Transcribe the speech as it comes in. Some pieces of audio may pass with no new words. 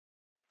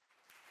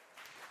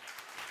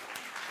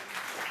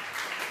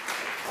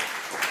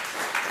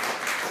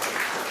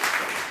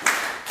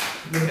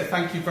Mihir,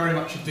 thank you very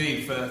much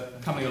indeed for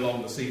coming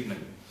along this evening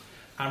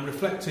and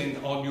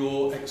reflecting on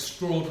your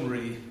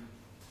extraordinary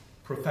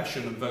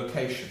profession and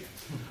vocation.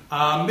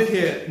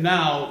 Mihir,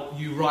 now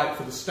you write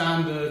for The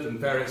Standard and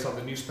various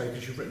other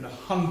newspapers. You've written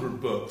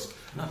 100 books.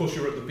 And of course,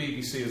 you're at the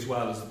BBC as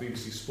well as the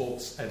BBC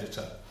Sports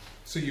editor.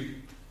 So you've,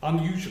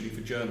 unusually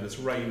for journalists,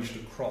 ranged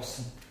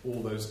across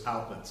all those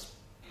outlets.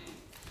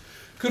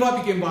 Could I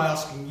begin by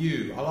asking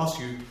you, I'll ask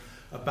you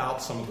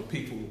about some of the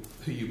people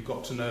who you've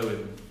got to know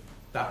in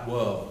that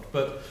world,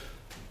 but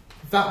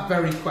that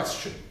very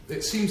question,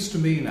 it seems to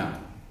me now,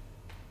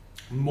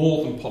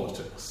 more than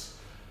politics,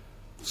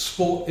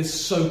 sport is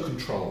so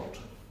controlled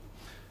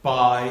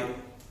by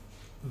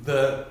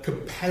the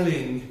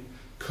compelling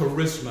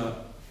charisma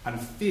and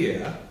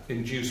fear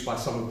induced by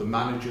some of the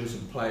managers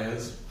and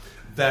players,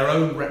 their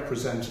own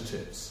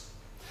representatives,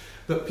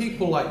 that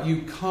people like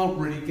you can't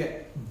really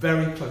get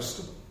very close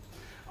to them.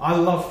 I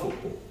love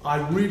football.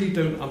 I really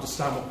don't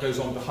understand what goes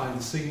on behind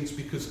the scenes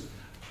because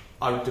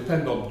I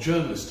depend on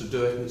journalists to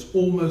do it, and it's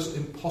almost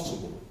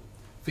impossible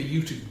for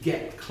you to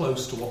get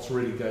close to what's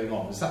really going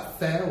on. Is that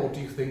fair, or do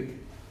you think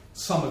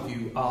some of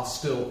you are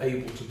still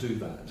able to do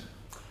that?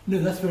 No,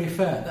 that's very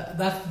fair.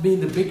 That's been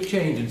the big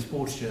change in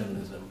sports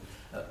journalism.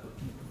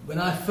 When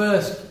I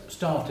first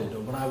started,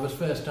 or when I was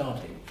first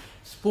starting,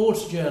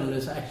 sports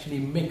journalists actually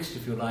mixed,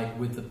 if you like,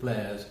 with the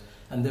players,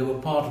 and they were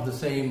part of the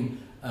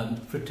same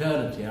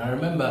fraternity. I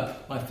remember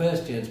my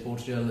first year in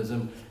sports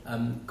journalism,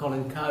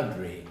 Colin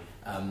Cowdrey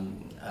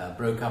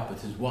broke up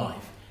with his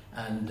wife,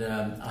 and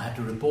I had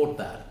to report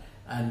that.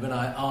 And when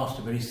I asked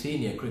a very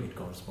senior cricket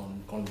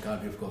correspondent, Colin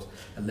Cowdrey, of course,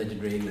 a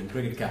legendary England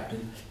cricket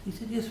captain, he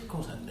said, yes, of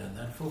course, I've known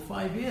that for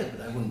 5 years,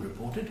 but I wouldn't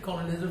report it.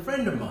 Colin is a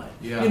friend of mine.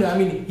 Yeah. You know, I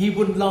mean, he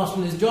wouldn't last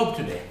on his job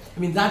today. I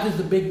mean, that is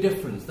the big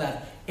difference,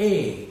 that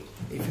A,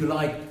 if you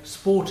like,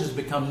 sport has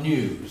become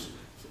news.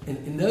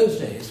 In those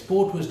days,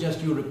 sport was just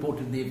you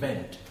reported the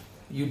event.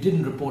 You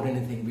didn't report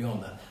anything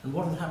beyond that. And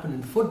what has happened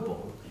in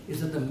football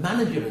is that the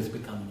manager has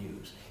become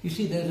news. You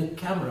see, there's a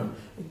camera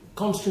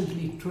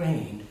constantly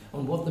trained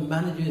on what the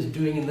manager is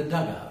doing in the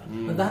dugout.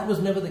 But that was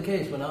never the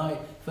case when I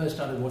first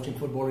started watching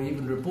football or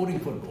even reporting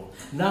football.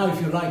 Now, if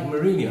you like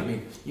Mourinho, I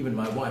mean, even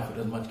my wife, who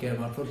doesn't much care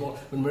about football,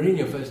 when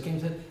Mourinho first came,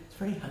 said, it's a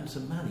very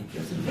handsome man, he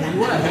dresses very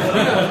well.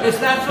 You know, it's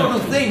that sort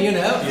of thing, you know.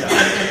 Yeah.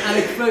 And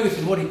Alex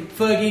Ferguson,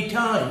 Fergie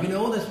time, you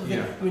know, all this sort of thing.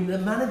 Yeah. I mean, the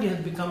manager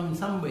has become in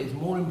some ways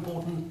more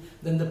important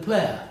than the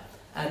player.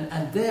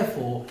 And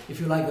therefore, if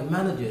you like, the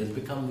manager has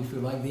become, if you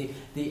like,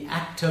 the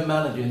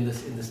actor-manager in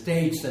the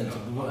stage sense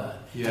of the word.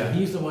 Yeah. And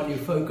he's the one you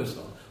focus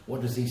on.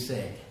 What does he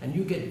say? And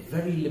you get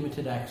very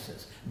limited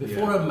access.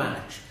 Before a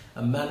match,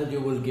 a manager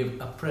will give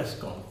a press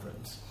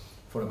conference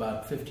for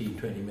about 15,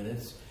 20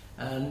 minutes.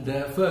 And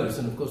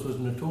Ferguson, of course, was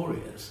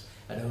notorious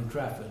at Old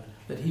Trafford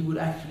that he would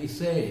actually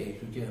say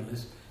to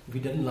journalists, if he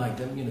didn't like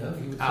them, you know,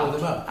 he would throw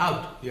them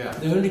out. Yeah.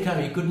 The only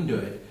time he couldn't do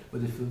it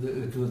was if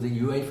it was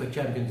the UEFA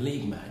Champions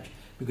League match,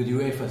 because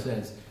UEFA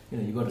says, you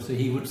know, you've got to say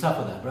he would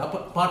suffer that.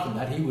 But apart from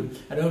that, he would,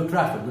 at Old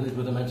Trafford, when it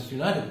was a Manchester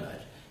United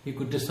match, he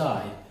could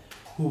decide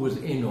who was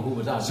in or who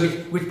was out, so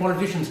which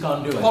politicians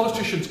can't do it.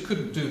 Politicians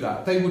couldn't do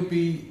that. They would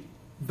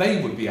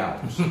be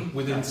out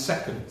within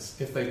seconds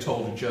if they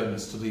told a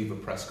journalist to leave a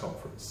press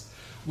conference,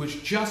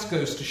 which just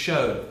goes to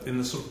show, in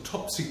the sort of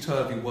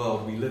topsy-turvy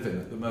world we live in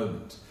at the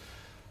moment,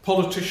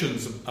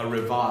 politicians are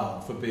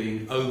reviled for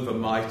being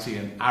overmighty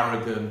and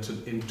arrogant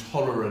and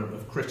intolerant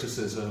of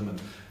criticism and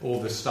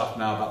all this stuff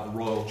now about the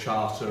Royal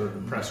Charter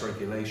and press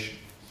regulation.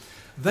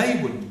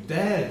 They wouldn't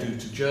dare do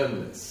to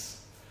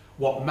journalists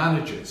what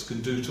managers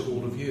can do to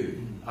all of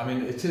you. I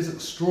mean, it is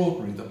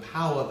extraordinary the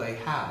power they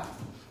have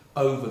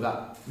over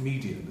that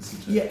medium,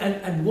 isn't it? Yeah,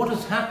 and what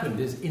has happened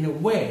is, in a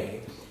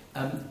way,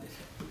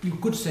 you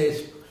could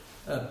say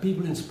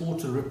people in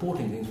sports are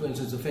reporting things. For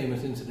instance, a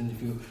famous incident,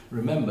 if you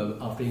remember,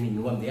 after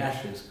England won the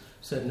Ashes,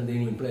 certain of the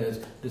England players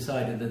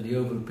decided that the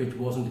oval pitch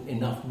wasn't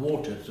enough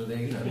water, so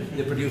they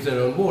produced their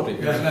own water,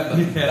 if you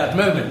remember that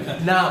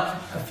moment. Now,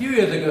 a few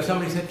years ago,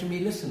 somebody said to me,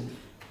 listen,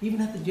 even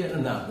at the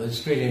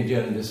Australian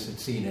journalists had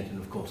seen it, and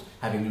of course,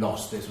 having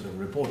lost, they sort of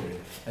reported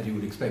it, as you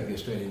would expect the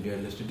Australian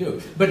journalists to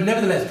do. But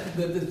nevertheless,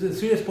 the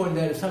serious point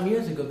there is, some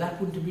years ago, that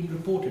wouldn't have been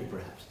reported,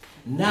 perhaps.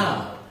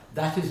 Now,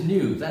 that is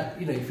new. That,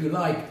 you know, if you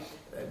like,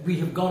 we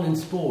have gone in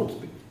sports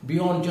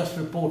beyond just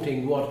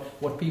reporting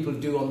what people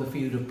do on the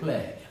field of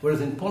play. Whereas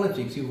in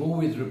politics, you've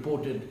always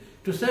reported,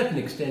 to a certain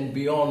extent,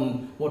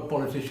 beyond what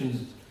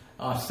politicians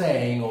are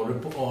saying or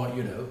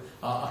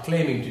are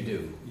claiming to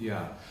do.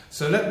 Yeah.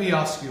 So let me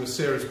ask you a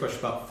serious question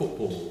about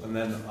football, and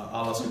then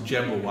I'll ask a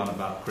general one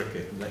about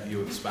cricket and let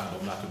you expand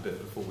on that a bit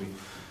before we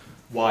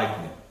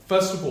widen it.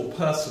 First of all,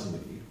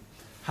 personally,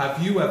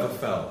 have you ever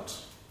felt,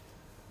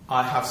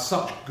 I have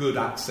such good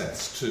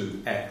access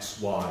to X,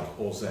 Y,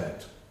 or Z?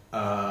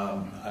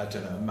 I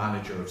don't know,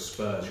 manager of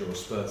Spurs, you're a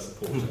Spurs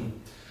supporter.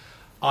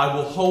 I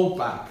will hold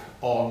back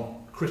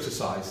on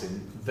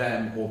criticising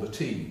them or the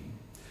team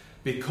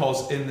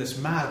because in this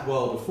mad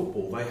world of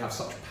football, they have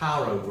such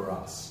power over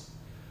us.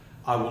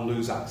 I will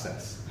lose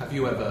access. Have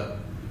you ever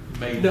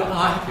made No, that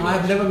I calculation?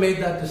 have never made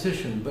that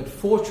decision, but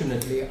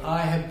fortunately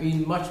I have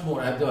been much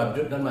more, although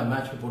I've done my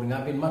match reporting,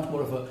 I've been much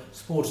more of a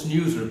sports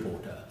news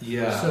reporter.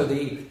 Yeah. So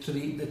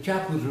the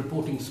chap who's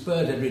reporting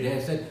Spurs every day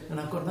said, and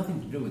I've got nothing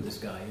to do with this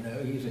guy, you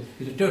know, he's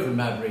a total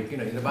maverick, you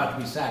know, he's about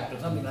to be sacked or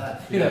something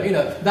like that, you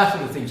know, that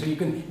sort of thing. So you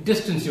can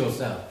distance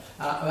yourself.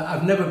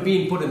 I've never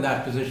been put in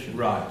that position.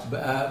 Right.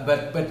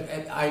 But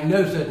I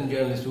know certain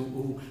journalists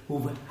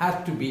who've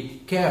had to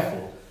be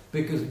careful,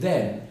 because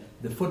then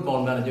the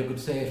football manager could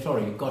say,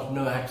 sorry, you've got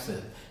no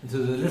accent. And so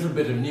there's a little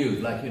bit of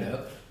news, like, you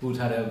know, who's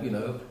had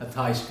a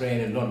thigh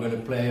strain and not going to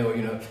play, or,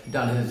 you know,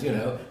 done his, you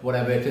know,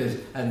 whatever it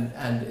is,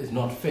 and is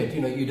not fit.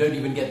 You know, you don't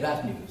even get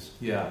that news.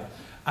 Yeah.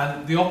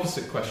 And the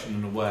opposite question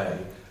in a way,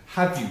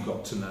 have you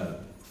got to know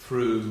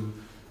through,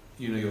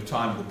 you know, your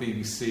time at the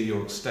BBC,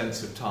 your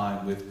extensive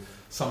time with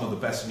some of the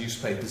best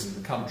newspapers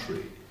in the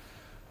country,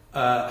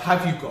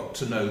 have you got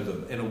to know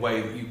them in a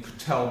way that you could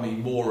tell me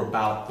more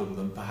about them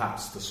than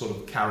perhaps the sort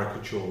of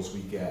caricatures we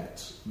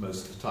get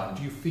most of the time?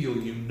 Do you feel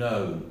you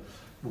know,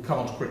 we'll come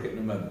on to cricket in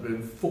a moment, but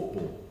in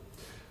football,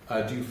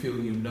 do you feel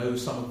you know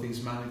some of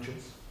these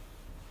managers?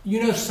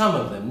 You know some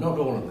of them, not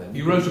all of them.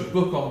 You wrote a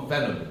book on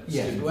Venables.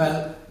 Yes,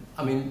 well,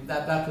 I mean,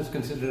 that was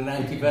considered an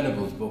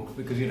anti-Venables book,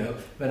 because, you know,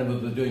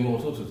 Venables was doing all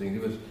sorts of things.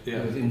 He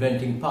was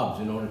inventing pubs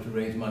in order to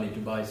raise money to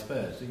buy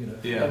Spurs. So, you know,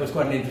 that was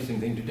quite an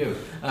interesting thing to do,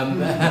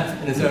 in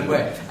its own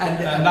way.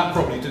 And that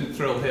probably didn't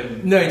thrill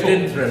him. No, it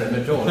didn't thrill him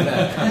at all.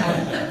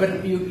 No.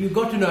 But you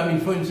got to know, I mean,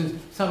 for instance,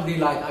 somebody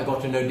like, I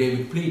got to know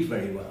David Pleat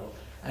very well.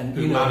 And,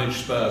 who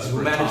managed Spurs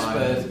for a time.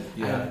 Spurs,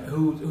 and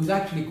who's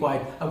actually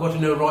quite... I got to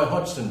know Roy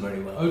Hodgson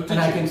very well. Oh, did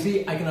and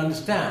you? I can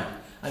understand.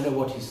 I know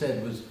what he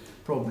said was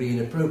probably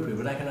inappropriate,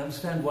 but I can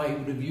understand why he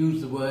would have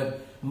used the word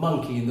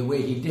monkey in the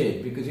way he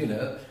did, because, you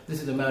know,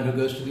 this is a man who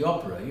goes to the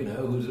opera, you know,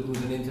 who's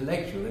an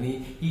intellectual, and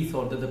he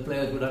thought that the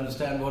players would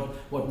understand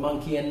what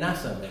monkey and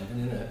NASA meant, and,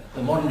 you know,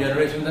 the modern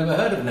generation never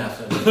heard of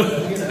NASA,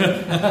 you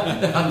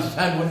know,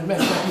 understand what it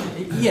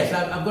meant. But, yes,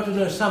 I've got to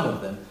know some of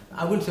them.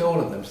 I wouldn't say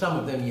all of them, some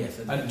of them, yes.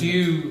 And do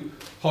you,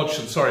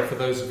 Hodgson, sorry for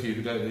those of you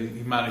who don't,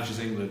 he manages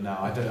England now,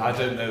 I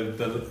don't know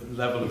the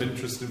level of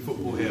interest in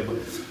football here, but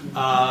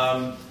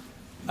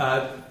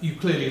you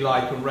clearly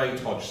like and rate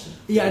Hodgson.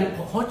 Yeah, and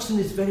Hodgson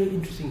is very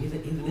interesting. He's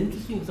an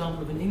interesting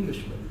example of an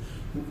Englishman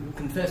who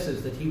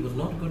confesses that he was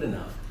not good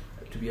enough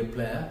to be a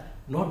player,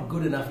 not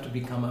good enough to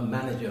become a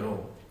manager,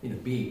 or, you know,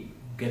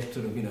 get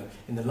sort of, you know,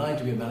 in the line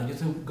to be a manager,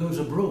 so goes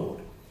abroad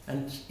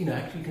and, you know,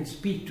 actually can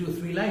speak 2 or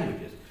 3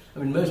 languages. I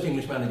mean, most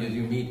English managers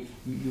you meet,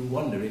 you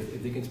wonder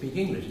if they can speak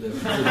English. The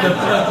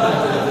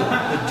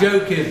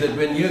joke is that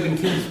when Jürgen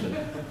Klinsmann,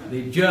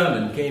 the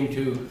German, came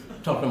to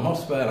Tottenham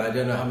Hotspur, and I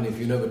don't know how many of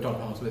you know, but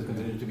Tottenham Hotspur is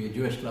considered to be a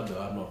Jewish club, though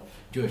I'm not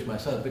Jewish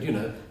myself, but, you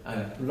know,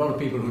 a lot of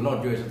people who are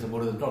not Jewish are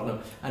supporters of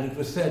Tottenham, and it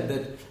was said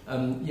that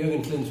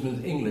Jürgen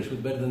Klinsmann's English was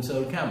better than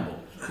Sol Campbell,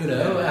 you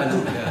know,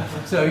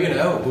 and so, you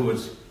know, who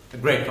was a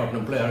great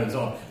Tottenham player and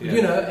so on. But,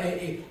 you know,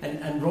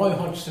 and Roy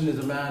Hodgson is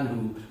a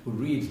man who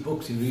reads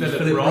books. He reads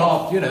Philip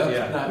Roth, you know.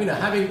 Yeah. Now, you know,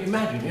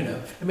 imagine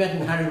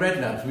Harry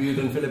Redknapp's views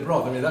on Philip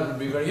Roth. I mean, that would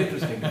be very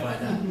interesting to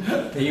find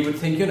out. He would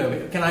think, you know,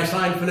 can I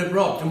sign Philip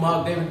Roth to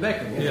mark David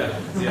Beckham? You know?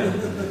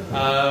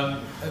 Yeah.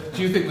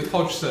 Do you think with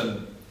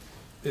Hodgson,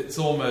 it's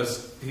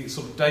almost, he's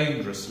sort of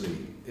dangerously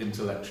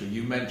intellectual?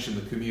 You mentioned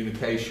the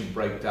communication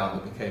breakdown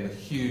that became a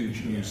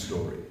huge news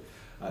story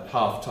at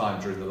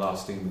half-time during the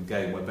last England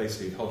game, where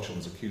basically Hodgson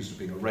was accused of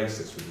being a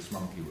racist with this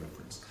monkey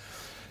reference.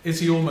 Is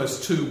he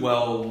almost too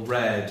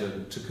well-read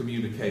to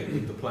communicate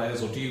with the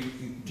players, or do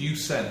you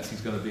sense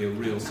he's going to be a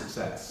real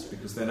success,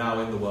 because they're now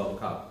in the World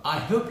Cup? I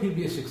hope he'll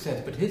be a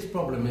success, but his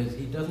problem is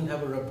he doesn't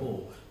have a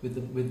rapport with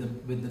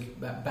the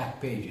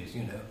back pages,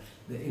 you know.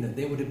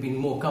 They would have been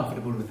more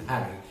comfortable with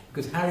Harry,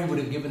 because Harry would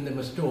have given them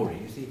a story,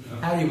 you see.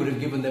 Harry would have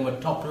given them a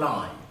top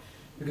line.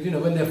 Because, you know,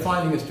 when they're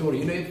filing a story,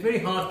 you know, it's very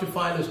hard to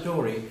file a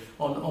story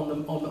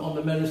on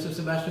the merits of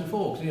Sebastian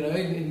Faulks, you know,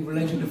 in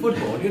relation to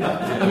football, you know.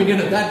 I mean, you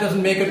know, that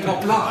doesn't make a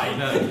top line,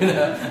 you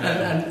know.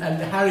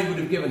 And Harry would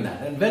have given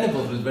that. And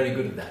Venables was very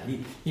good at that.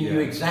 He knew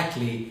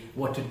exactly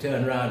what to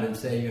turn around and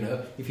say, you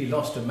know, if he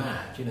lost a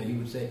match, you know, he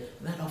would say,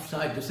 that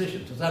offside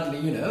decision. So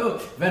suddenly, you know,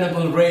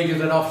 Venables rages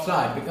at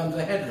offside, becomes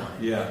a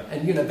headline. Yeah.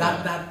 And, you know,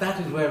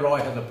 that is where Roy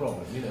has a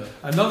problem, you know.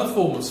 Another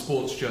form of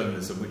sports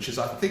journalism, which is,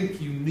 I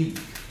think, unique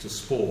to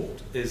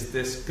sport, is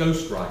this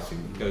ghostwriting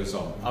that goes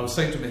on. I was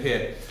saying to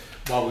Mihir,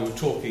 while we were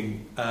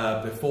talking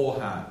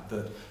beforehand,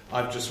 that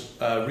I've just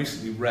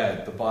recently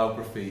read the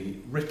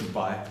biography written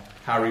by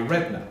Harry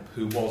Redknapp,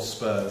 who was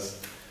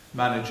Spurs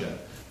manager.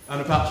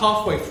 And about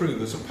halfway through,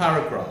 there's a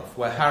paragraph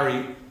where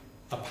Harry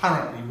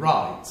apparently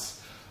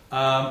writes,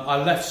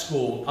 I left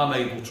school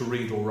unable to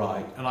read or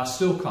write, and I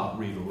still can't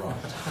read or write.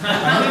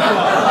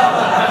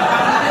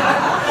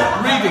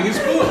 Reading is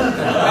good.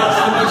 It's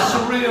the most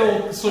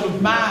surreal, sort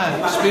of mad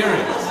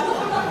experience.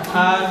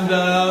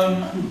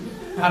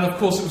 And of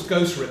course it was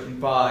ghostwritten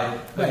by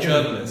a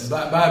journalist.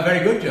 By a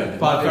very good journalist.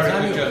 By a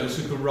very good journalist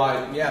who can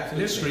write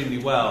extremely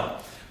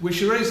well.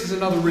 Which raises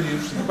another really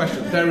interesting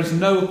question. There is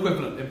no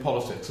equivalent in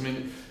politics. I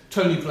mean,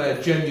 Tony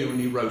Blair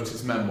genuinely wrote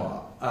his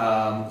memoir,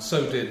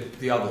 So did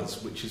the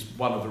others, which is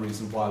one of the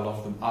reasons why a lot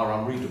of them are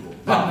unreadable.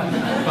 But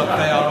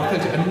they are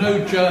authentic, and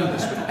no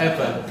journalist would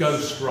ever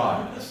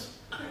ghostwrite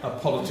a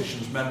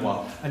politician's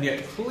memoir. And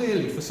yet,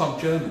 clearly, for some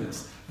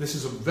journalists, this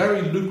is a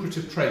very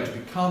lucrative trade to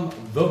become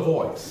the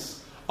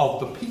voice of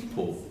the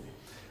people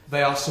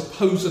they are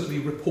supposedly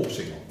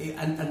reporting on.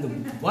 And the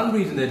one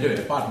reason they do it,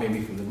 apart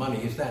maybe from the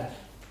money, is that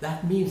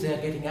means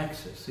they're getting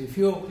access. If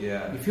you're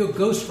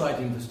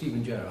ghostwriting for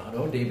Stephen Gerrard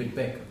or David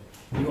Beckham,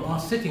 you are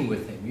sitting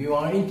with him, you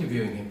are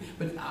interviewing him.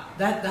 But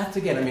that's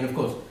again, I mean, of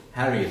course,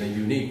 Harry is a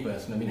unique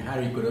person. I mean,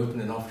 Harry could open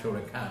an offshore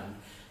account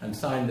and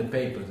sign the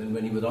papers, and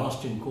when he was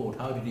asked in court,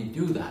 how did he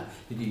do that?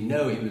 Did he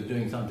know he was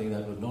doing something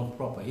that was not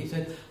proper? He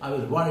said, I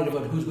was worried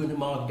about who's going to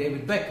mark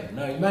David Beckham.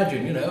 Now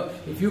imagine,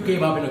 if you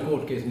came up in a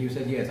court case and you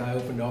said, yes, I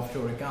opened an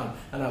offshore account,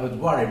 and I was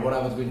worried what I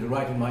was going to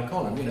write in my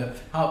column,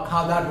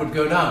 how that would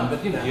go down.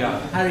 But,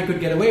 Harry could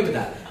get away with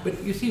that.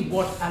 But you see,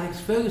 what Alex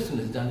Ferguson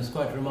has done is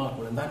quite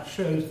remarkable, and that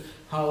shows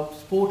how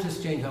sport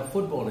has changed, how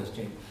football has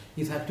changed.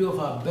 He's had two of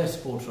our best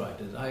sports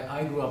writers.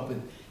 I grew up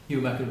with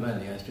Hugh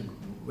McIlvanney. I used to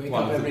wake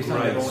up every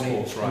Sunday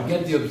morning and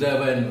get the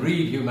Observer and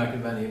read Hugh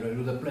McIlvanney. It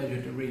was a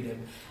pleasure to read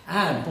him.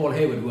 And Paul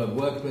Hayward, who I've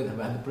worked with, I've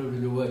had the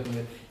privilege of working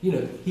with.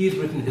 He's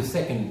written his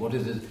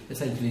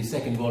essentially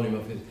second volume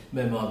of his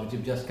memoir, which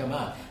have just come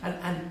out.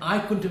 And I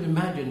couldn't have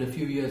imagined a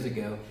few years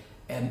ago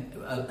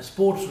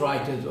sports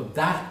writers of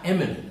that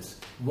eminence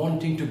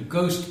wanting to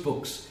ghost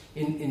books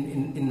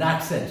in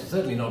that sense.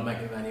 Certainly not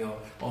McIlvanney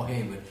or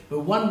Hayward. But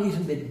one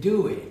reason they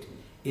do it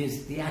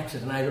is the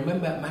access. And I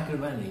remember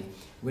McIlvanney,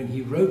 when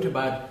he wrote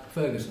about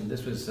Ferguson,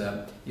 this was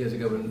years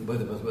ago when both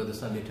of us were the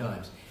Sunday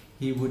Times,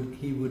 he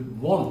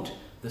would want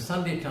the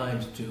Sunday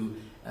Times to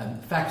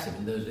fax him.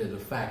 In those days, the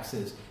fax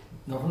is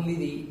not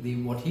only the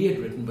what he had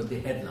written, but the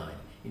headline,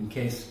 in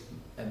case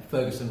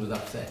Ferguson was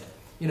upset.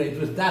 It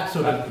was that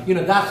sort of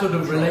that sort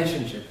of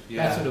relationship,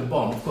 that sort of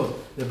bond. Of course,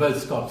 they're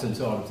both Scots and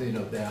so on, so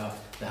they have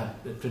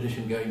a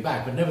tradition going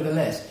back. But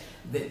nevertheless,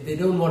 they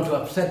don't want to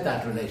upset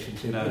that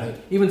relationship. No.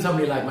 Even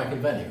somebody like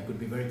McIlvanney, who could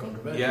be very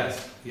controversial.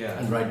 Yes, yeah.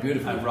 And write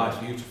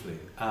beautifully.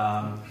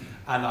 And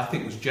I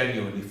think was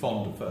genuinely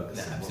fond of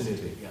Ferguson. Yeah,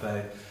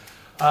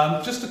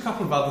 absolutely. Just a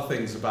couple of other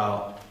things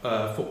about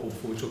football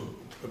before we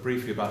talk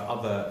briefly about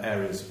other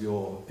areas of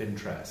your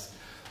interest.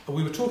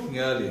 We were talking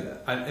earlier,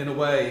 and in a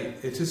way,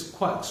 it is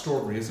quite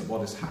extraordinary, isn't it,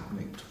 what is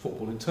happening to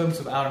football in terms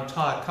of our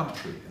entire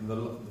country and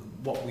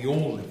what we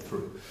all live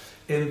through,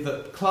 in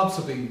that clubs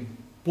are being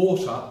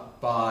bought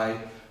up by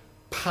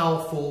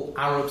powerful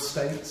Arab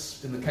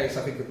states, in the case,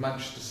 I think, of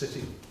Manchester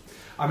City.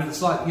 I mean,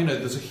 it's like,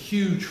 there's a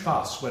huge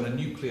fuss when a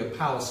nuclear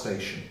power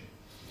station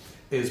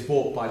is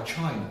bought by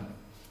China,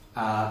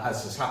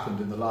 as has happened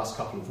in the last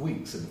couple of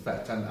weeks, in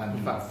fact, and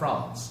in fact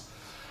France.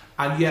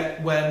 And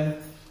yet, when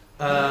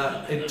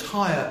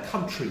entire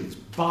countries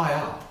buy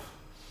up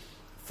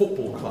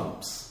football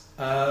clubs,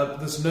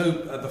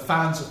 the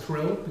fans are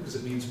thrilled because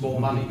it means more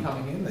money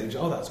coming in. They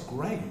go, oh, that's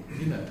great,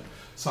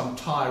 some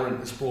tyrant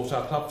has brought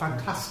our club,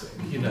 fantastic,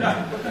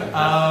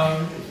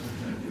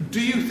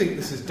 Do you think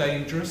this is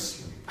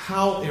dangerous?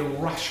 How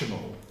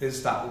irrational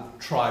is that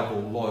tribal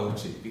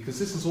loyalty? Because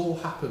this has all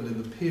happened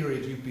in the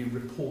period you've been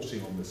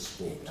reporting on this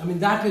sport. I mean,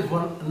 that is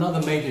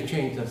another major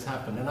change that's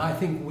happened, and I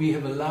think we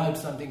have allowed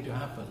something to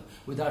happen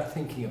without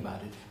thinking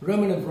about it.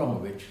 Roman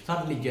Abramovich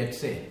suddenly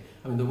gets in.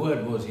 I mean, the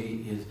word was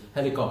his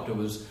helicopter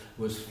was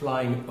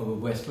flying over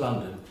West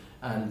London,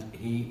 and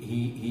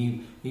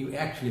he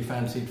actually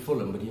fancied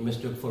Fulham, but he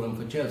mistook Fulham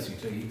for Chelsea,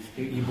 so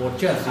he bought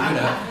Chelsea.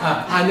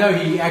 I know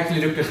he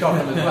actually looked at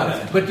Tottenham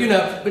as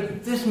well,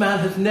 but this man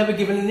has never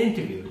given an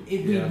interview.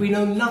 We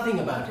know nothing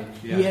about it.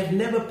 Yeah. He has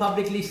never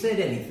publicly said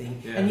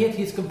anything, and yet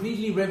he's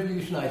completely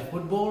revolutionised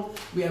football.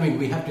 We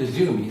have to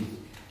assume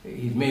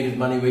he's made his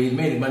money where he's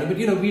made his money, but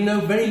we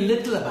know very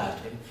little about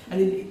him. And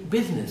in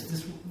business,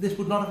 this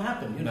would not have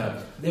happened.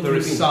 There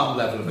is some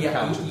level of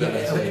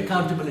accountability.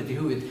 Accountability.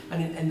 Who is?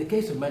 And in the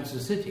case of Manchester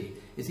City,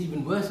 it's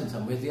even worse in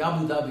some ways. The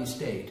Abu Dhabi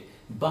state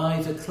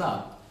buys a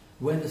club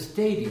where the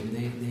stadium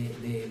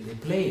they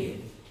play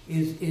in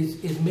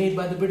is made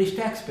by the British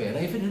taxpayer.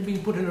 Now, if it had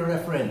been put in a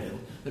referendum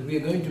that we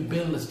are going to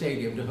build a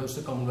stadium to host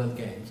the Commonwealth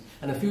Games,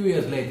 and a few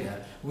years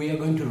later we are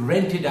going to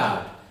rent it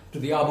out to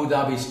the Abu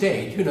Dhabi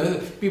state,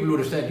 people would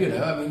have said,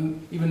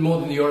 even more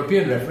than the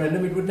European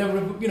referendum, it would never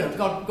have,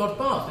 got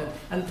passed.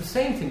 And the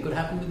same thing could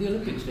happen with the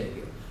Olympic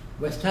Stadium.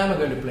 West Ham are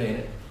going to play in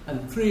it,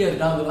 and 3 years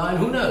down the line,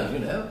 who knows,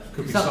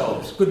 Could be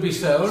sold. Could be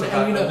sold. So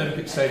and,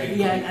 Olympic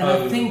Stadium and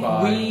I think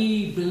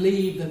we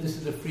believe that this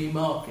is a free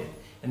market.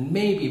 And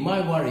maybe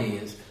my worry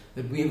is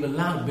that we have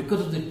allowed,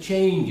 because of the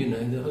change,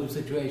 in the whole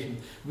situation,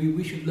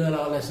 we should learn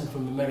our lesson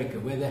from America,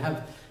 where they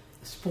have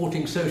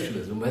sporting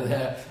socialism, where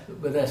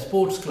their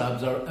sports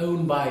clubs are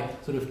owned by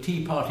sort of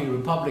Tea Party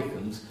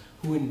Republicans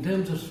who, in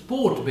terms of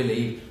sport,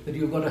 believe that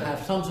you've got to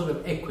have some sort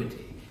of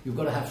equity, you've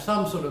got to have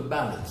some sort of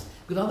balance,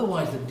 because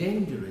otherwise the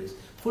danger is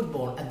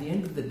football, at the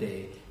end of the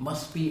day,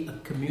 must be a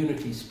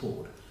community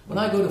sport. When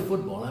I go to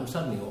football, I'm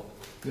suddenly,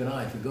 you and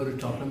I, if we go to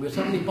Tottenham, we're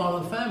suddenly part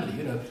of the family,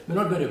 we're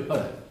not going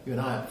to, you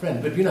and I are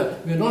friends, but,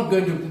 we're not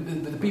going to,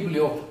 the people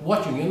you're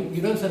watching,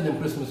 you don't send them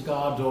Christmas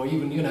cards or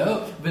even,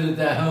 visit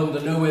their homes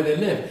or know where they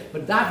live.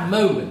 But that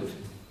moment,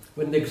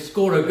 when they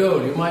score a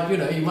goal, you might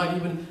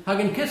even hug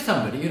and kiss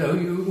somebody,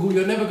 who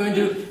you're never going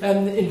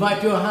to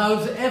invite to your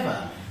house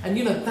ever. And,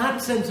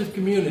 that sense of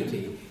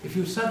community, if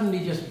you suddenly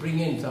just bring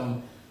in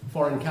some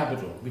foreign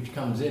capital which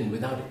comes in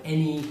without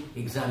any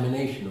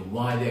examination of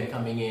why they're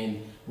coming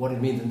in, what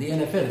it means. And the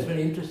NFL is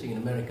very interesting in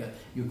America.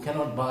 You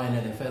cannot buy an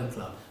NFL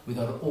club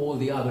without all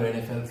the other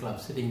NFL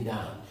clubs sitting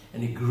down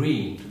and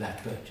agreeing to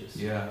that purchase.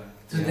 Yeah.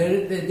 So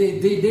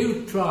they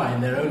do try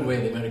in their own way,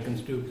 the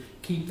Americans, to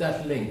keep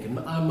that link. And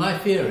my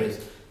fear is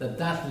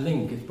that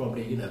link is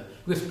probably,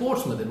 because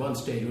Portsmouth at one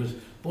stage was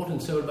bought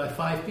and sold by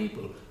 5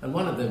 people, and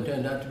one of them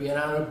turned out to be an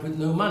Arab with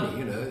no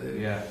money,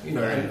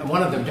 and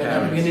one of them turned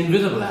out to be an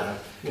invisible Arab.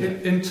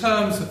 In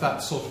terms of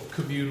that sort of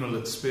communal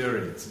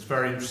experience, it's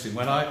very interesting.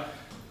 When I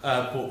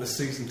bought the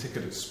season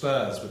ticket at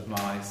Spurs with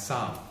my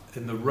son,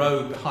 in the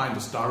row behind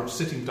us,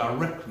 sitting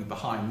directly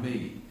behind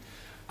me,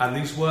 and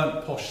these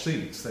weren't posh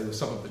seats, they were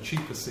some of the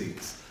cheaper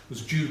seats,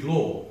 was Jude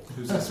Law,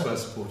 who's a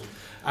Spurs supporter.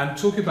 And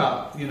talking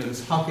about,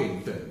 this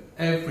hugging thing,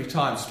 every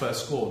time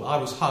Spurs scored, I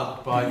was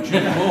hugged by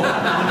Jude Law. Was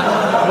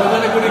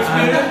that a good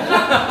experience?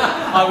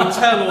 I would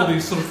tell all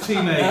these sort of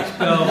teenage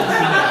girls,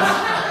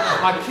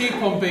 I keep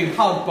on being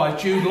hugged by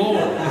Jude Law.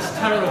 It's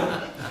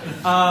terrible.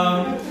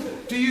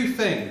 Do you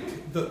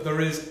think that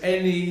there is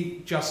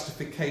any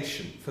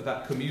justification for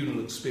that communal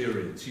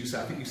experience?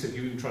 I think you said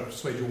you even tried to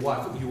persuade your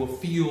wife that you will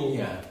feel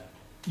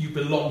you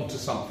belong to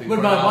something. Well,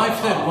 my wife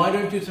said, "Why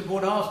don't you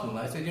support Arsenal?"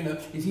 I said,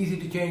 it's easy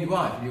to change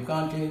wife. You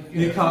can't change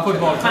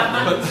football.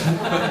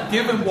 But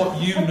given what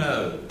you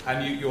know,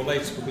 and your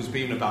latest book has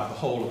been about the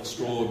whole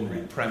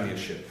extraordinary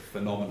Premiership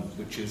phenomenon,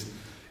 which is,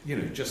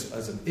 just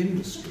as an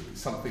industry,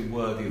 something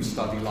worthy of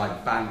study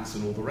like banks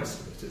and all the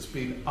rest of it. It's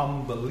been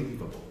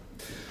unbelievable.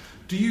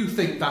 Do you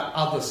think that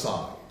other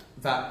side,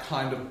 that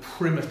kind of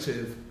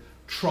primitive,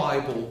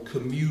 tribal,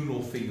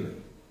 communal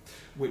feeling,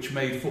 which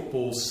made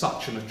football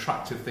such an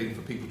attractive thing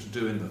for people to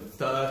do in the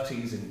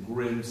 30s in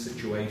grim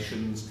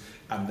situations,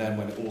 and then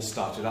when it all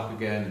started up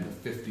again in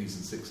the 50s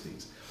and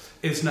 60s,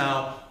 is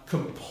now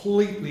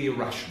completely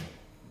irrational?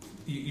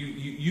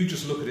 You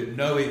just look at it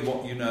knowing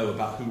what you know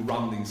about who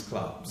run these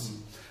clubs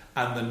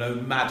and the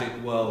nomadic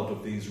world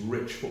of these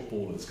rich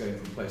footballers going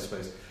from place to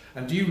place.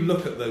 And do you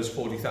look at those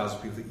 40,000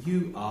 people and think,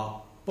 you are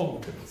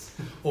bonkers?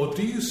 Or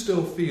do you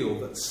still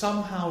feel that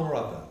somehow or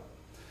other,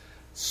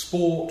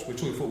 sport, we're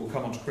talking football, we'll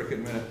come on to cricket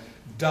in a minute,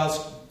 does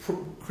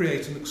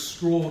create an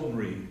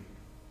extraordinary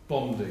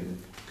bonding,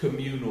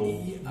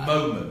 communal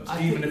moment,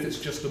 even if it's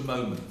just a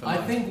moment? I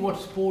think what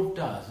sport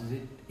does is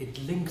it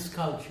links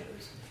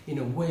cultures in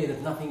a way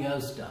that nothing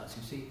else does.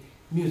 You see,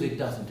 music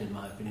doesn't, in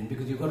my opinion,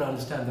 because you've got to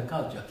understand the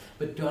culture.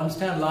 But to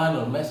understand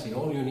Lionel Messi,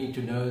 all you need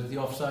to know is the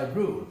offside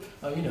rule,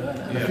 and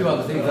a few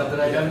other things that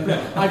I don't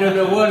know. I don't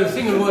know a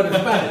single word of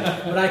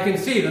Spanish, but I can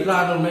see that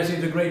Lionel Messi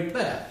is a great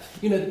player.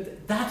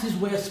 That is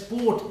where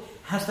sport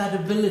has that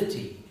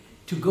ability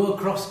to go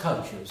across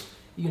cultures,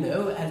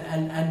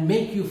 and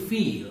make you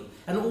feel.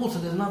 And also,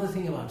 there's another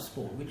thing about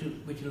sport which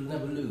you'll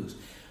never lose.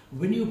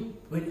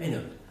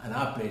 And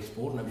I play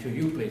sport, and I'm sure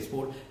you play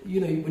sport.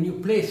 When you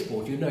play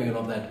sport, you're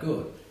not that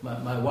good.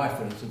 My wife,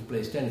 for instance,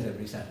 plays tennis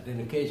every Saturday,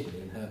 and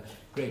occasionally, and her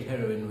great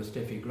heroine was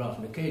Steffi Graf,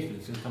 and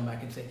occasionally she'll come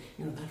back and say,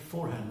 that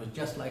forehand was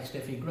just like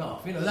Steffi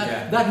Graf.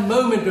 That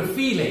moment of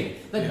feeling,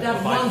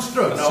 that one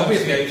stroke. Now,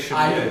 obviously,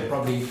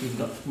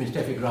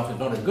 Steffi Graf is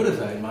not as good as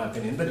her, in my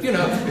opinion. But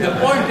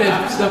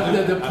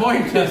the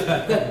point is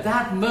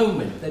that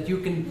moment that you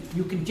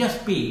can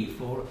just be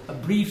for a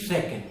brief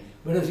second.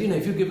 Whereas,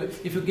 if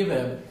you give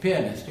a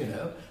pianist,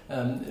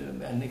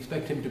 and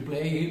expect him to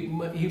play, he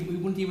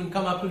wouldn't even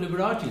come up to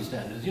Liberace's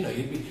standards.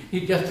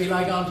 He'd just be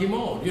like Auntie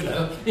Maud.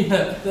 That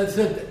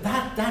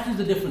is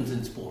the difference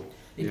in sport.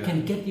 It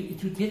can get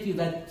you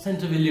that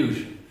sense of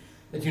illusion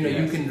that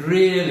you can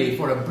really,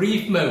 for a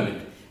brief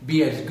moment,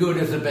 be as good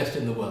as the best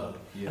in the world.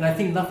 Yeah. And I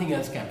think nothing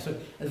else can. So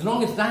as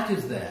long as that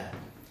is there,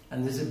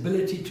 and this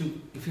ability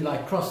to, if you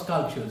like, cross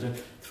cultures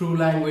through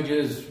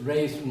languages,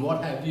 race, and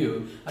what have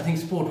you, I think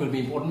sport will be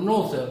important. And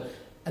also,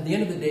 at the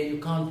end of the day, you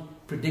can't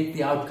predict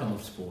the outcome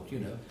of sport.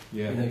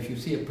 If you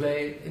see a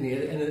play, in the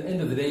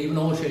end of the day, even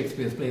all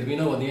Shakespeare's plays, we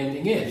know what the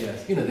ending is.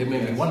 Yes. They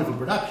may be wonderful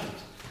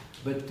productions.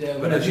 But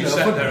as you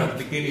sat there at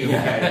the beginning of the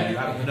game, you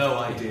have no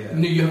idea.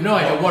 You have no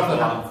idea what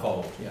will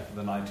unfold for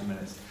the 90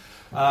 minutes.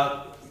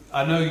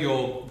 I know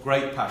your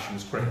great passion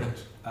is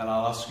cricket, and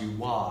I'll ask you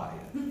why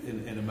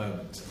in a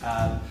moment.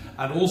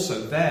 And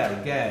also there,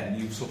 again,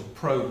 you've sort of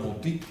probed more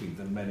deeply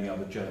than many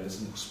other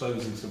journalists and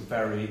exposing some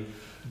very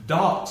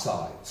dark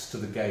sides to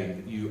the game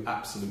that you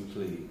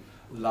absolutely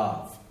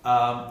love.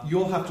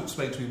 You'll have to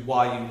explain to me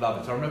why you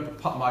love it. I remember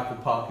Michael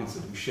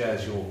Parkinson, who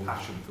shares your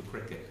passion for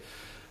cricket,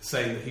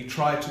 saying that he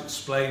tried to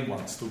explain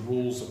once the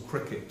rules of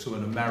cricket to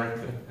an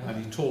American, and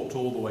he talked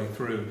all the way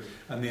through,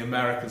 and the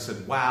American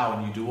said, "Wow,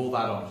 and you do all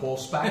that on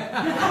horseback?"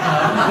 and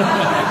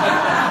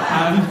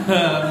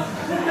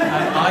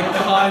I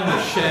kind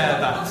of share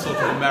that sort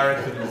of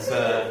American's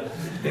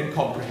in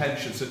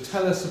comprehension. So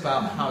tell us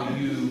about how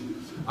you,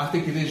 I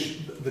think it is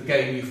the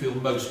game you feel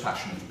most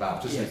passionate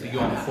about, isn't it,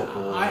 beyond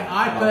football?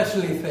 I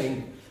personally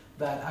think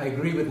that I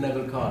agree with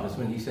Neville Cardus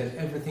when he said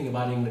everything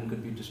about England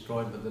could be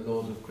destroyed by the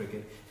laws of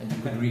cricket and you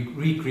could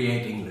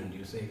recreate England,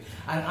 you see.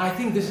 And I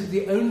think this is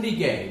the only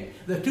game.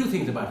 There are two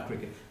things about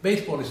cricket.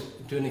 Baseball is,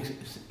 to an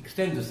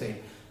extent, the same.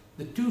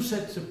 The two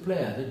sets of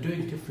players are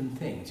doing different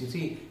things. You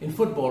see, in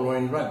football or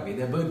in rugby,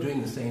 they're both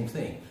doing the same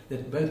thing. They're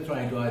both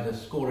trying to either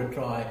score a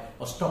try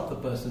or stop the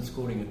person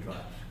scoring a try.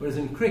 Whereas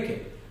in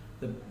cricket,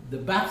 the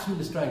batsman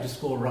is trying to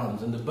score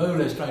runs and the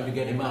bowler is trying to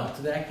get him out.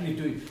 So they're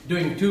actually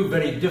doing two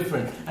very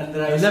different. And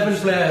there are 11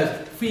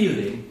 players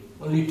fielding,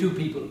 only two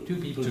people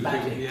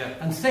batting. Yeah.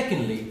 And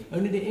secondly,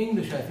 only the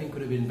English, I think,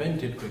 could have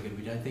invented cricket,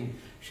 which I think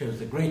shows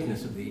the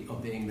greatness of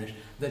the English,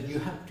 that you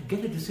have to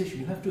get a decision,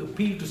 you have to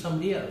appeal to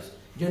somebody else,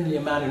 generally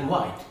a man in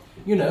white.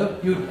 You know,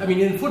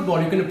 in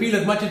football you can appeal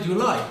as much as you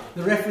like.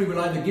 The referee will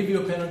either give you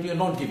a penalty or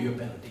not give you a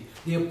penalty.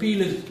 The appeal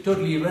is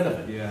totally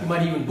irrelevant. Yeah. He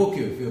might even book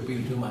you if you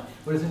appeal too much.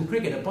 Whereas in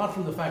cricket, apart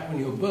from the fact when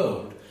you're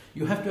bowled,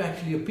 you have to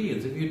actually appeal.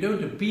 So if you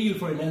don't appeal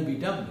for an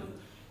LBW,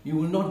 you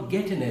will not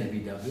get an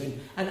LBW.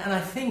 And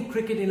I think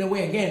cricket, in a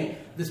way, again,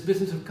 this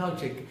business of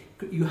culture,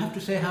 you have to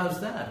say,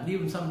 how's that? And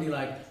even somebody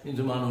like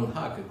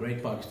Inzamam-ul-Haq, a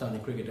great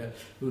Pakistani cricketer,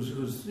 who's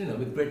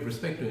with great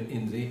respect to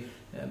Inzi,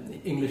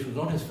 English was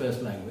not his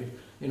first language,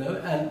 and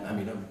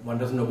one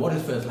doesn't know what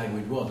his first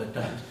language was at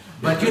times.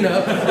 But, the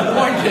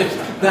point is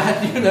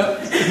that,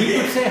 he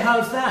could say,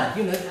 how's that?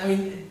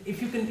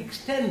 If you can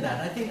extend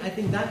that, I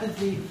think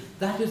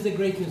that is the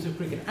greatness of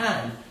cricket.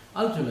 And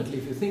ultimately,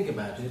 if you think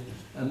about it,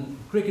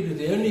 cricket is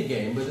the only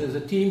game where there's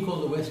a team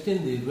called the West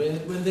Indies,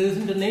 when there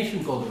isn't a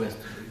nation called the West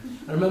Indies.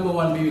 I remember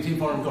one BBC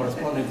foreign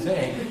correspondent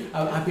saying,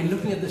 I've been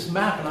looking at this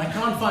map and I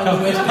can't find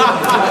the West Indies.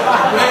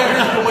 Where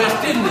is the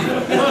West Indies?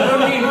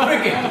 Only in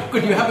cricket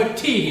could you have a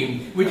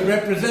team which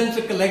represents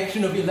a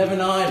collection of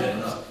 11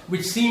 islands,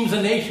 which seems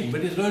a nation,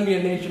 but is only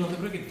a nation on the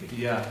cricket field.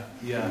 Yeah.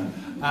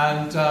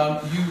 And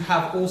you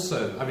have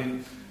also,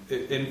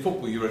 in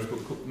football you wrote a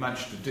book called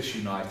Manchester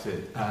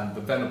Disunited, and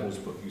the Venables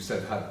book you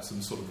said had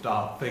some sort of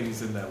dark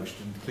things in there which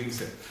didn't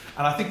please it.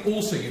 And I think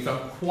also you've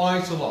done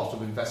quite a lot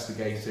of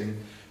investigating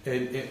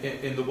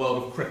in the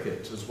world of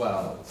cricket as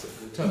well.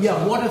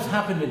 What has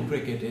happened in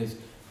cricket is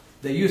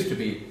there used to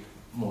be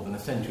more than a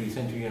century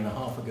and a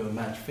half ago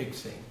match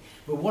fixing.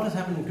 But what has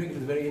happened in cricket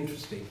is very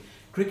interesting.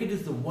 Cricket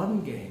is the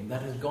one game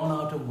that has gone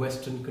out of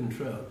Western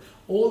control.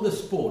 All the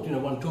sport,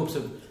 one talks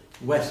of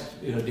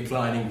West,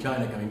 declining,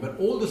 China coming, but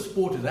all the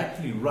sport is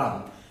actually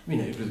run.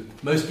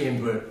 Most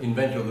games were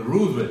invented, or the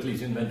rules were at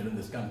least invented in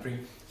this country,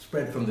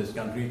 spread from this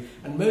country,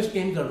 and most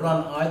games are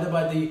run either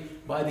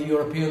by the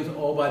Europeans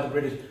or by the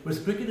British. Whereas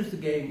cricket is the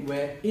game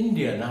where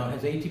India now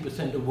has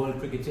 80% of world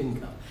cricket's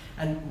income.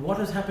 And what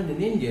has happened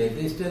in India is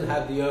they still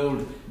have the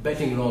old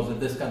betting laws that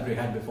this country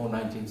had before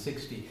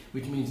 1960,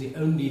 which means the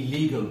only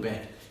legal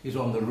bet is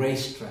on the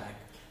racetrack.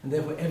 And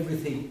therefore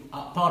everything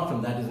apart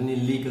from that is an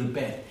illegal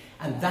bet.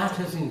 And that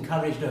has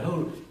encouraged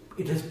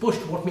it has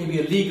pushed what may be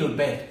a legal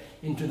bet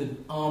into the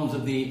arms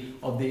of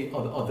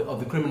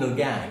the criminal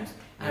gangs.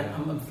 And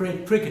I'm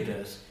afraid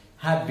cricketers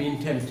have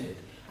been tempted.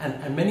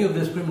 And many of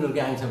those criminal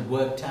gangs have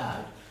worked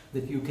out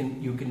that you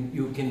can,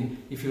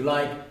 if you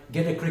like,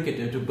 get a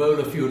cricketer to bowl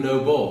a few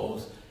no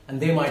balls, and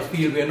they might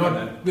feel we're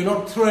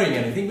not throwing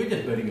anything, we're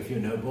just bowling a few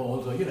no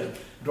balls, or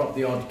drop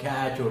the odd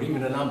catch, or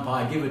even an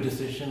umpire give a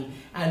decision,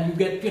 and you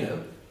get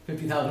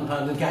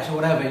 £50,000 in cash or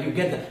whatever, you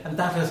get that. And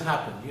that has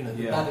happened.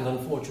 That is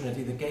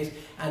unfortunately the case.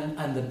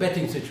 And the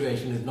betting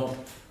situation is not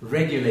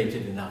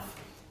regulated enough.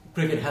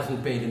 Cricket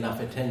hasn't paid enough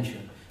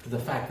attention to the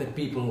fact that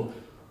people,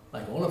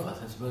 like all of us,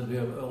 I suppose, we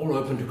are all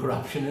open to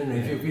corruption, and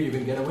if you feel you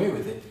can get away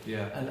with it.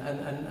 Yeah.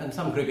 And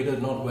some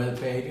cricketers not well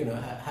paid,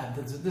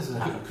 this has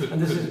happened.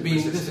 And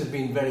this has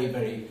been very,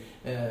 very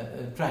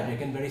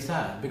tragic and very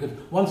sad, because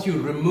once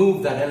you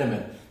remove that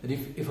element, that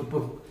if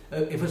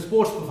a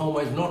sports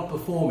performer is not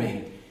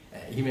performing,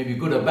 he may be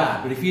good or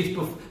bad, but if he's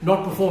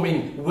not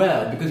performing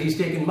well because he's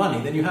taken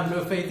money, then you have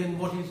no faith in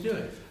what he's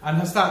doing. And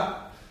has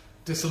that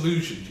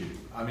disillusioned you?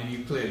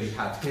 You clearly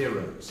had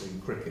heroes in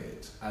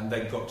cricket, and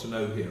they got to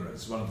know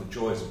heroes. One of the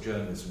joys of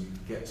journalism,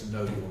 you get to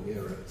know your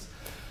heroes.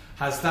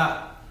 Has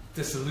that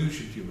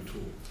disillusioned you at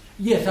all?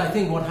 Yes, I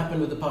think what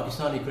happened with the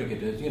Pakistani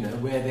cricketers,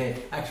 where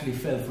they actually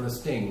fell for a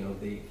sting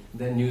of the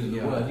news of the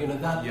world,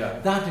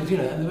 that is,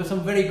 and there were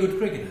some very good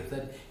cricketers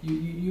that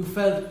you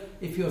felt,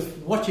 if you're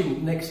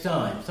watching next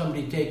time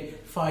somebody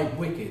take 5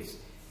 wickets,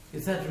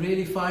 is that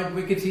really 5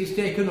 wickets he's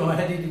taken, or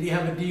did he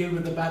have a deal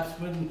with the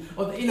batsman?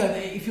 Or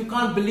if you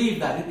can't believe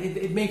that,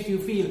 it makes you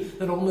feel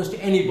that almost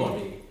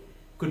anybody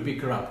could be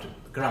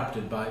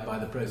corrupted by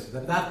the process.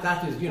 And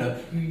that is,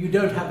 you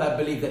don't have that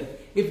belief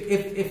that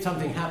if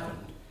something happened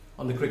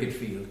on the cricket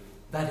field,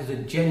 that is a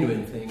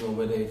genuine thing, or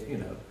whether it's,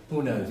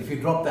 who knows? If you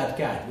drop that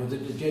catch, was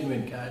it a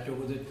genuine catch, or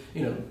was it,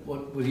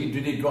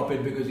 did he drop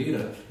it because,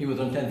 he was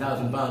on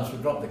 £10,000 to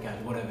drop the catch,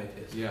 whatever it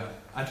is. Yeah.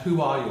 And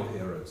who are your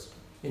heroes?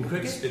 In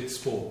cricket? It's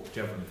sport,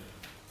 generally.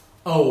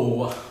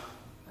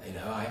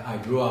 I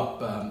grew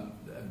up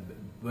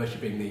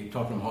worshipping the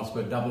Tottenham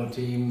Hotspur double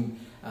team.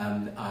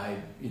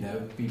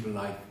 People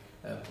like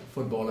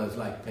footballers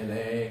like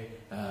Pelé.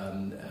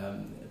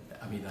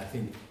 I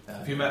think.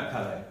 Have you met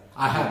Pelé?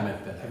 I have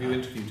met Pelé. Have you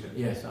interviewed him?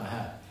 Yes, I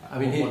have. What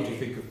do you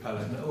think of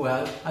Pelé?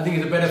 Well, I think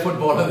he's a better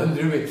footballer than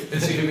to be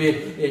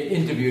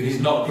interviewed.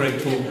 He's not a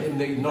great talker.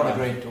 Not a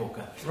great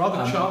talker.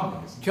 Rather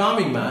charming.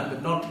 Charming man,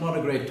 but not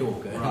a great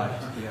talker. Right.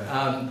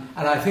 Yeah.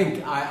 And I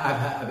think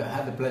I've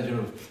had the pleasure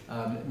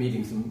of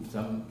meeting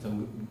some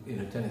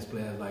tennis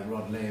players like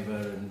Rod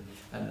Laver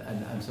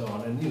and so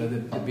on. And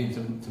there've been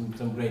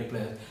some great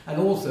players,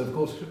 and also of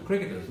course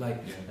cricketers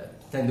like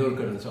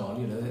Tendulkar and so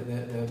on.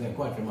 They're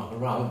quite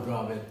remarkable. Rahul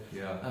Dravid.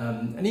 Yeah.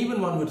 And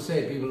even one would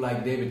say people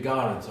like David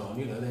Garr and so on.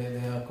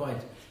 They are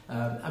quite.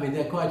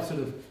 They're quite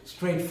sort of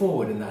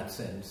straightforward in that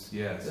sense.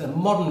 Yes.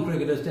 Modern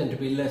cricketers tend to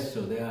be less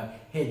so. They are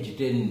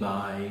hedged in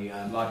by...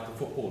 like the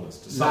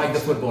footballers. Like the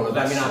footballers.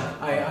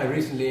 I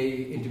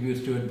recently interviewed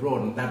Stuart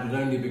Broad, and that was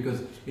only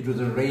because it was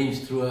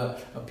arranged through a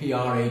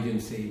PR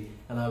agency,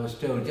 and I was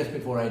told, just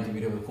before I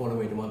interviewed him, I called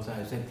away to one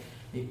side,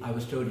 I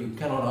was told you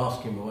cannot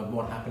ask him about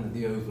what happened at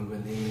the Oval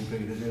when the England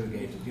cricketers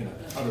irrigated,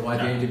 otherwise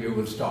the interview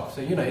will stop.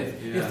 So,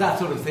 it's that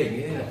sort of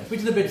thing,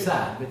 which is a bit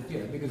sad,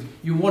 but, because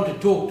you want to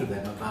talk to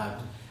them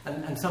about...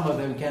 And some of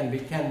them can be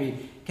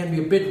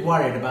a bit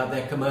worried about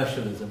their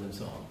commercialism and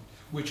so on.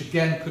 Which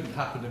again couldn't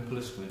happen in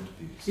political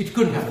interviews. It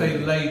couldn't happen. If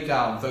they laid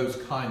down those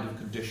kind of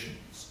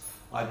conditions,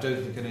 I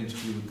don't think an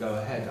interview would go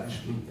ahead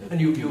actually.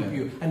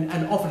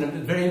 And often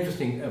it's very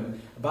interesting.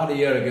 About a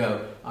year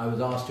ago, I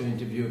was asked to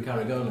interview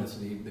Karagonis,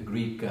 the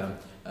Greek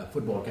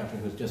football captain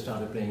who's just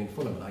started playing in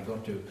Fulham, and I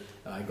got through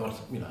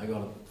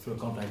a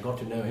contact, got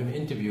to know him,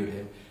 interviewed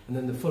him, and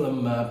then the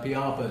Fulham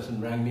PR person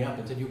rang me up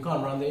and said, "You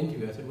can't run the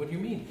interview." I said, "What do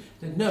you mean?"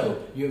 He said, "No,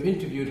 you have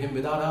interviewed him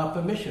without our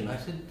permission." I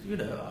said,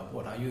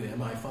 "What are you,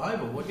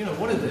 MI5 or what?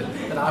 What is it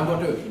that I've got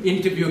to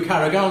interview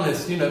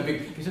Karagonis?"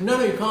 He said,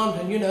 "No, you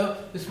can't, and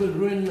this will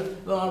ruin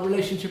our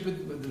relationship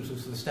with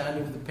the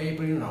standing with the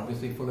paper.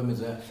 Obviously Fulham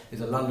is a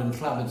London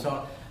club and so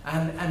on."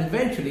 And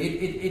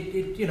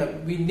eventually,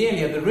 we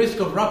nearly at the risk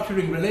of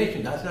rupturing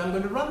relations. I said, "I'm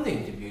going to run the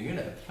interview."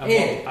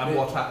 And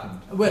what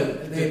happened? Well,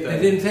 they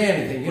didn't say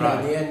anything. Right.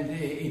 In the end,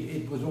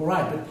 it was all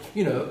right. But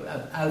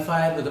Al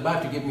Fayed was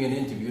about to give me an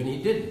interview, and he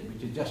didn't,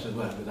 which is just as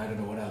well. Because I don't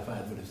know what Al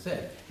Fayed would have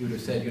said. He would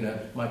have said,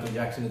 Michael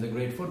Jackson is a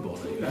great footballer,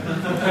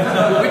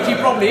 which he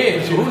probably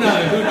is. Who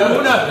knows? Who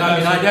knows?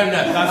 I don't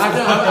know.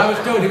 I was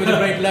told he was a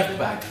great left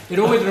back. It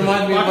always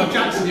reminds me of Michael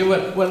Jackson.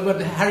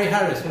 What Harry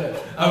Harris, one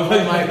of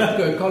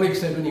my colleagues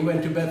said when he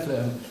went to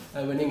Bethlehem.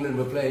 When England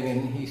were playing,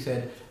 and he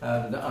said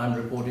that I'm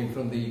reporting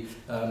from the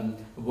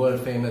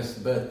world-famous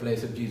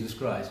birthplace of Jesus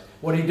Christ.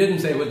 What he didn't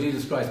say was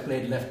Jesus Christ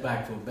played left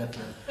back for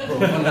Bethlehem, for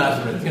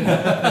Nazareth.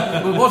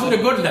 But wasn't a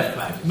good left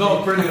back.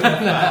 Not a brilliant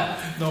left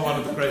back. Not one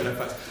of the great left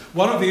backs.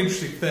 One of the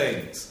interesting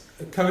things,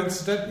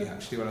 coincidentally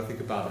actually, when I think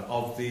about it,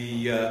 of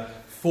the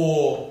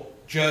 4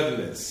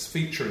 journalists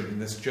featuring in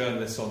this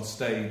Journalists on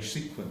Stage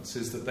sequence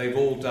is that they've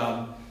all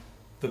done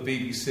the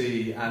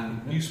BBC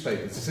and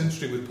newspapers. It's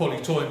interesting with Polly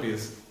Toynbee,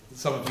 as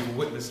some of you will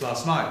witness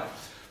last night.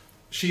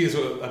 She is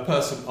a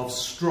person of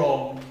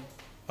strong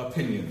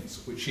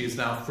opinions, which she is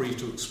now free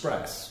to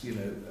express.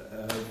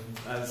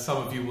 As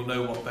some of you will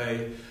know what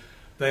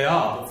they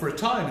are. But for a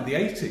time in the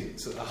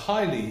 80s,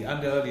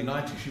 and early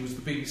 90s, she was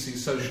the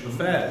BBC's social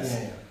affairs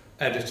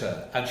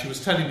editor, and she was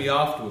telling me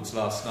afterwards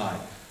last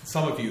night.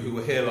 Some of you who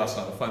were here last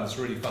night will find this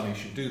really funny. You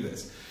should do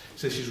this.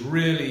 So she's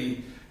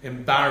really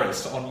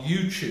embarrassed. On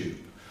YouTube,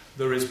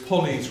 there is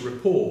Polly's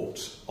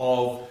report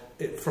of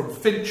it from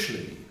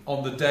Finchley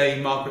on the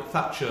day Margaret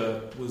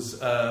Thatcher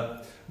was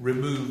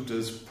removed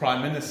as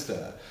Prime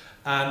Minister.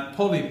 And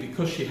Polly,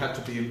 because she had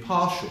to be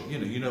impartial,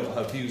 you know what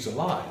her views are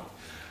like,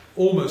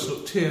 almost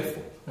looked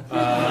tearful. And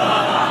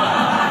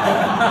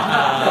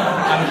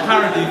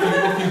apparently,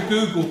 if you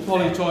Google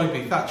Polly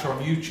Toynbee Thatcher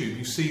on YouTube,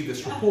 you see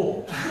this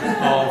report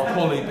of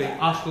Polly being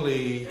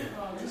utterly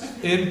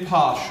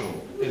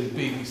impartial in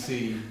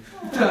BBC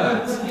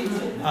terms.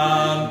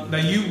 Now,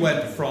 you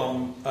went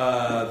from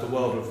the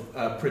world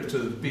of print to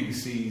the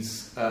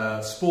BBC's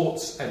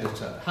sports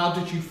editor. How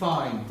did you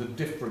find the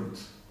different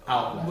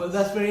outlets? Well,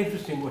 that's very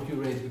interesting what you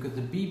raised, because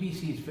the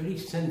BBC is very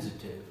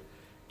sensitive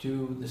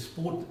to the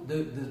sport.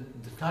 The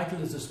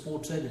title is the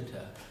sports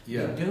editor.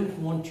 Yeah. They don't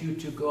want you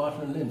to go out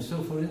on a limb.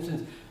 So, for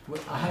instance,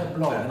 I have a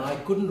blog, and I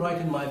couldn't write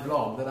in my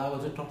blog that I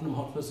was a Tottenham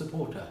Hotspur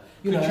supporter.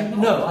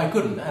 No, I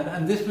couldn't,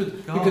 and this was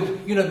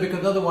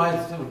because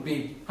otherwise there would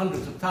be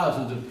hundreds of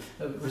thousands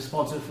of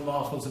responses from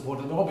Arsenal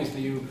supporters. And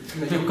obviously, you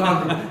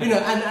can't,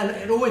 and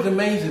it always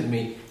amazes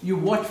me. You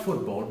watch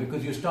football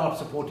because you start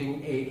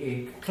supporting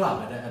a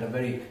club at a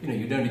very,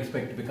 you don't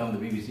expect to become the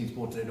BBC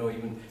sports editor or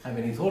even have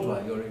any thought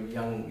about it. You're a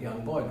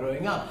young boy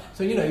growing up,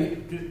 so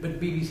but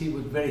BBC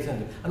was very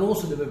sensitive, and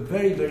also they were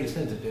very, very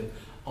sensitive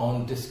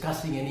on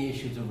discussing any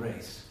issues of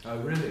race. Oh,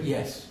 really?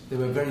 Yes, they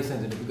were very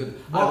sensitive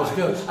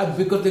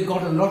because they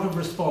got a lot of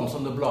response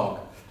on the blog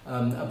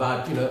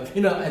about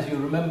as you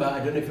remember, I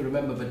don't know if you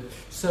remember, but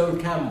Sol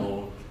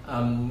Campbell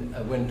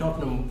when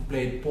Tottenham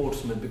played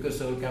Portsmouth, because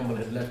Sol Campbell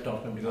had left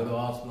Tottenham to go to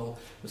Arsenal,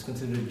 was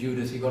considered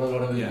Judas. He got a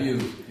lot of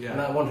abuse,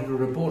 and I wanted to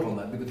report on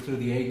that because through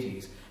the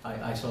 80s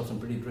I saw some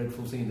pretty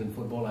dreadful scenes in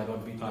football. I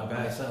got beaten up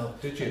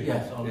myself. Did you?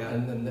 Yes,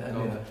 and you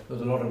know, there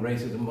was a lot of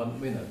racism.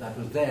 That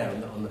was there,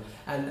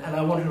 and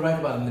I wanted to write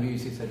about it, and the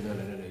BBC said no,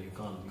 you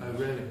can't. Oh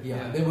really?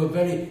 Yeah, they were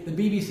very. The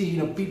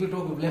BBC, people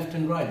talk of left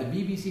and right. The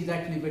BBC is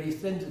actually very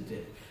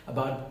sensitive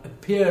about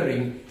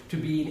appearing to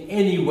be in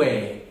any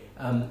way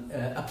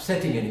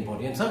upsetting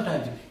anybody, and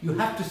sometimes you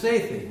have to say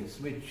things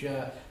which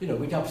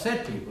which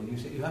upset people.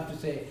 You have to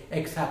say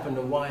X happened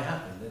or Y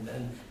happened,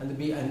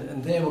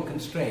 and there were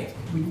constraints.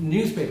 The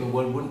newspaper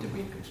world wouldn't have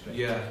been constrained.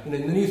 Yeah. In the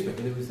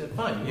newspaper they would say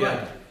fine,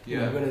 right.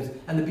 Yeah.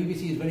 And the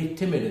BBC is very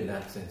timid in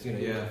that sense.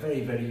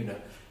 Very, very.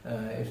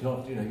 It's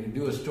not. You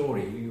do a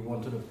story. You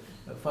want sort of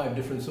 5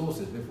 different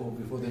sources before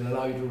they'll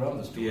allow you to run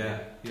the story.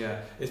 Yeah.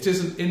 It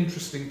is an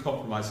interesting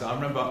compromise. I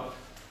remember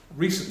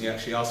recently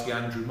actually asking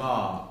Andrew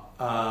Marr.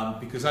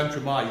 Because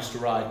Andrew Marr used to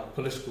write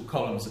political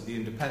columns at The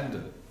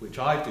Independent, which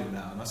I do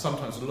now, and I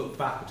sometimes look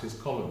back at his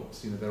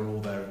columns, they're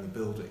all there in the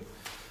building,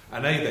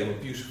 and A, they were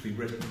beautifully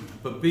written,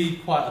 but B,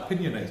 quite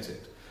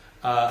opinionated,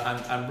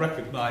 and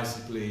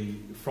recognisably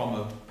from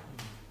a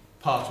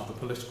part of the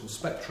political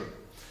spectrum.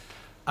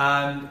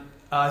 And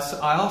I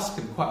ask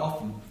him quite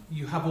often,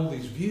 you have all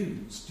these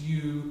views, do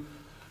you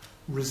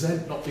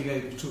resent not being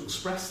able to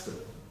express them?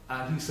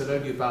 And he said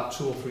only about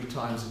 2 or 3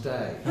 times a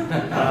day.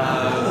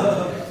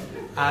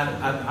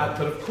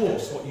 But of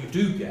course, what you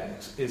do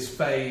get is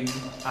fame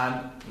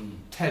and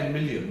 10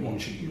 million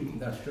watching you.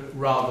 That's true.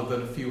 Rather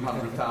than a few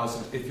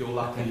 100,000, if you're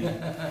lucky,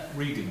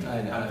 reading it.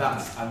 I know.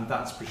 And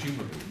that's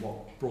presumably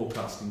what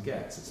broadcasting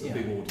gets. It's a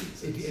big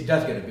audience. It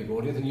does get a big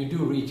audience, and you do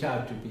reach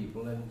out to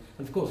people, and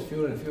of course,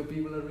 fewer and fewer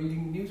people are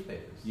reading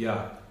newspapers.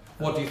 Yeah.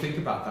 What do you think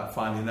about that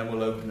finally? And then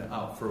we'll open it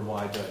up for a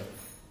wider.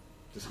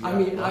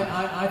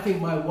 I think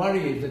my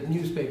worry is that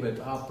newspapers,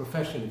 our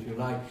profession, if you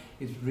like,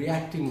 is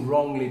reacting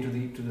wrongly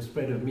to the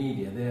spread of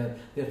media.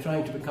 They're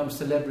trying to become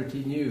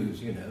celebrity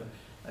news,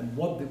 and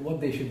what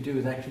they should do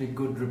is actually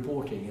good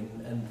reporting,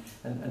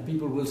 and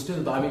people will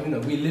still buy.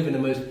 We live in the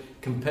most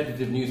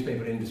competitive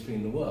newspaper industry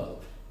in the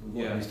world.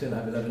 We still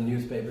have 11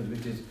 newspapers,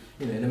 which is,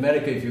 in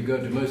America, if you go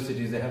to most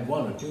cities, they have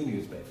 1 or 2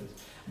 newspapers.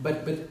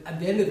 But at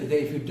the end of the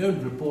day, if you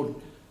don't report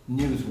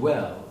news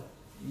well,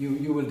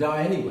 you will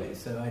die anyway.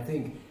 So I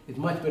think it's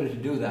much better to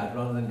do that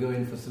rather than go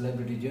in for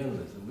celebrity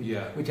journalism,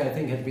 which I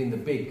think has been the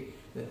big,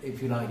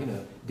 if you like,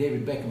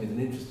 David Beckham is an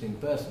interesting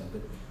person,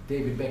 but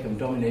David Beckham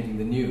dominating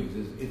the news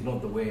is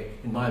not the way,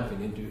 in my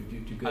opinion,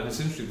 to go. And it's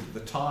interesting that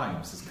the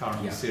Times is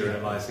currently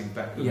serialising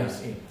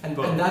Beckham's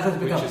book, and that has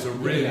become, which is a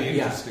really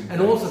interesting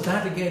And also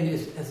that again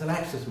is an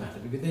access matter,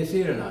 because they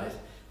serialise.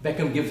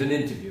 Beckham gives an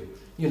interview,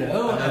 and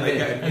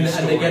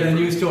they get a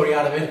news story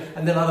out of it,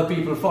 and then other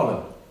people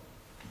follow.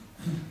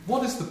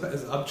 What is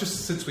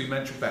just since we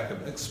mentioned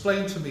Beckham,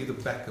 explain to me the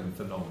Beckham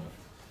phenomenon.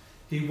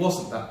 He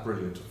wasn't that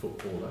brilliant a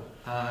footballer,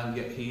 and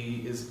yet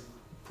he is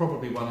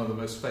probably one of the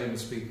most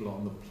famous people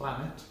on the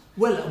planet.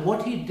 Well,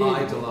 what he did,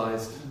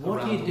 idolised.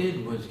 What he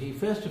did was,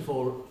 first of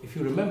all, if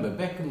you remember,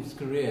 Beckham's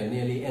career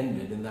nearly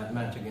ended in that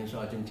match against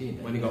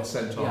Argentina. When he got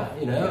sent off.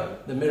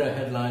 The Mirror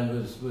headline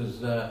was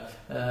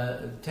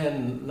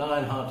 10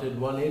 lion-hearted,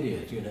 1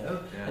 idiot,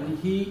 and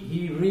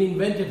he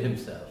reinvented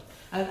himself.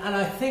 And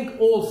I think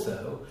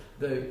also,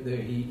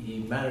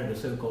 he married a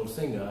so-called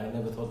singer. I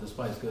never thought the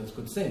Spice Girls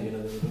could sing,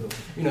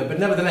 but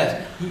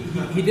nevertheless,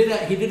 he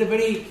did a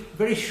very,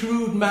 very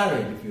shrewd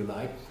marriage, if you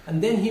like, and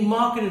then he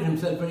marketed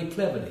himself very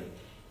cleverly.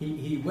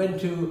 He went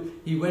to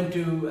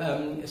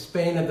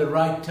Spain at the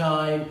right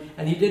time,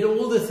 and he did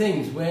all the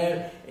things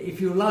where,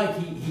 if you like,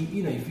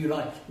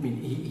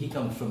 he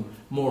comes from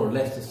more or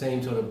less the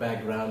same sort of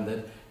background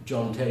that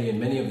John Terry and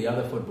many of the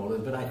other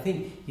footballers, but I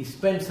think he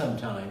spent some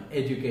time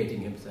educating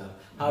himself,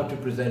 how to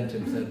present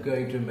himself,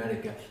 going to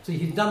America. So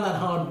he's done that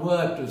hard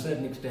work to a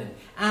certain extent,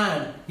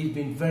 and he's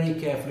been very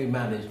carefully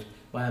managed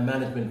by a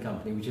management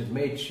company which has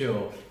made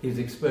sure his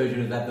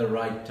exposure is at the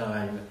right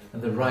time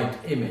and the right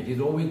image.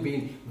 He's always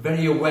been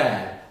very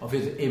aware of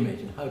his image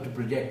and how to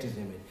project his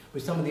image.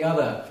 With some of the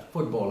other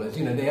footballers,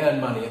 they earn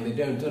money and they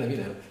don't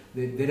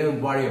they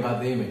don't worry about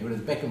the image,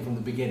 whereas Beckham from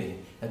the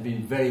beginning had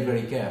been very,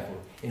 very careful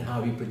in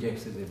how he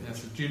projects his image.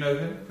 Yes. Do you know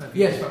him?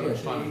 Yes,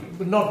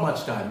 but not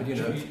much time. But you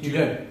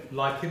don't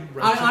like him.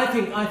 I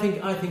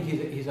think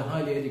he's a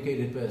highly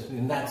educated person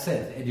in that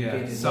sense.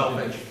 Educated,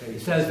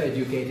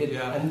 self-educated,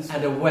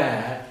 and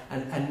aware,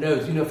 and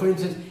knows. For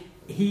instance,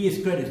 he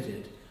is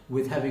credited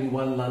with having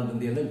won London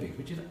the Olympics,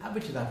 which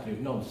is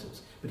absolute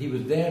nonsense. But he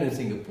was there in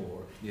Singapore.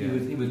 Yeah.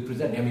 He was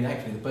presenting.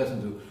 Actually, the person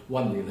who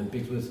won the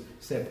Olympics was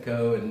Seb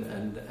Coe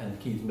and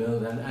Keith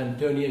Mills and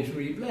Tony and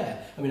Cherie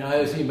Blair.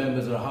 IOC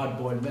members are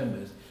hard-boiled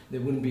members. They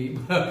wouldn't be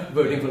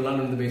voting for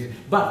London on the basis.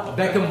 But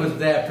Beckham was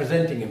there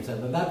presenting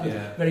himself, and that was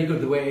very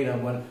good. The way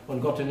one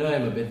got to know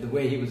him a bit, the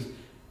way he was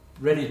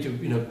ready to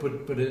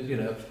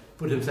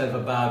put himself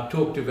about,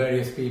 talk to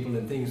various people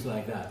and things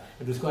like that.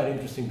 It was quite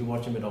interesting to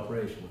watch him in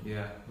operation.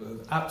 Yeah,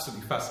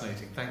 absolutely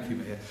fascinating. Thank you,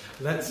 Mihir.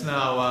 Let's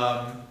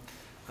now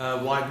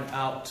widen it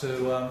out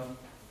to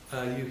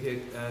you here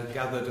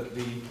gathered at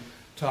the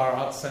Tara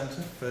Arts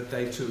Centre for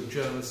day 2 of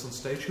Journalists on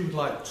Stage. Who would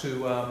like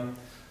to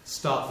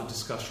start the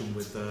discussion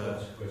with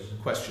a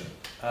question?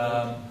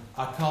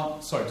 I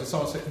can't. Sorry, did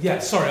someone say? Yeah,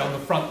 sorry, on the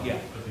front. Yeah.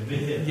 Okay,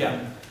 Mihir,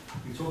 yeah.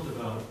 You talked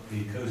about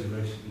the cosy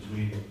relationship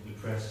between the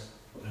press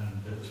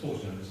and the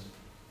sports journalists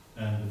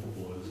and the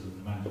footballers and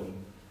the management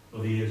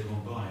of the years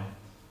gone by.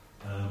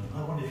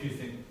 I wonder if you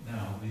think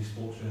now these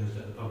sports journalists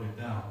let the public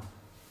down.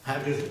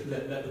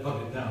 Let the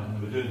public down when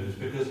they were doing this,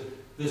 because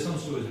there's some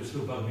stories which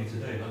still bug me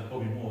today, like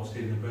Bobby Moore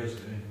stealing the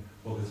bracelet in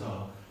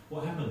Bogota.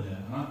 What happened there?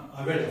 And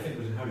I read, I think it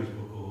was in Harry's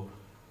book, or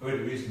I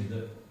read it recently,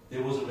 that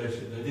there was a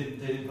relationship. They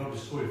didn't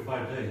publish a story for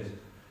 5 days.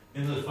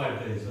 In those 5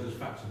 days, those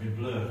facts have been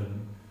blurred,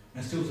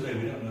 and still today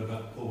we don't know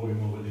about poor Bobby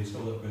Moore, whether he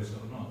stole that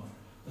bracelet or not.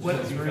 Well,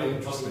 it's really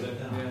interesting.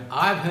 Yeah.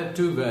 I've heard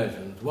 2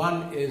 versions.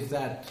 One is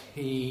that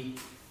he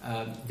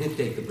did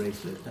take the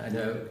bracelet. I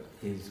know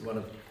he's one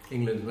of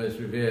England's most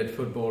revered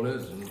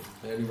footballers and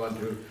the only one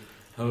to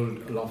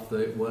hold aloft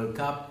the World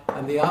Cup.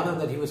 And the other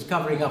that he was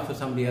covering up for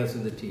somebody else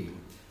in the team.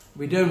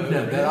 We don't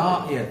know. There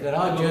are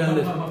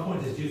journalists. My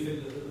point is, do you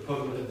think that the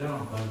public let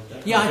down by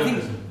that? Yeah, I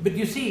think. But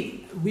you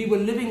see, we were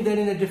living then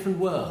in a different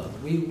world.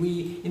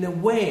 We in a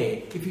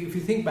way, if you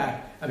think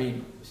back, I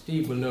mean,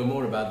 Steve will know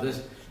more about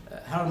this.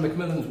 Harold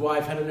Macmillan's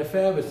wife had an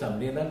affair with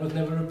somebody, and that was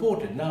never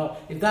reported. Now,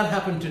 if that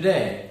happened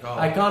today,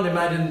 I can't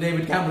imagine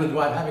David Cameron's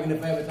wife having an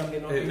affair with somebody.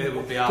 It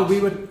would be so we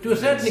were, to a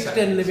certain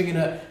extent, living in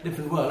a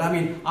different world. I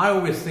mean, I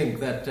always think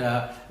that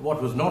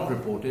what was not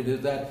reported is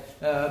that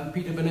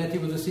Peter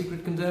Bonetti was a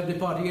secret Conservative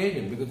Party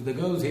agent, because the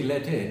goals he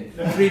let in,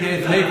 3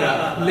 days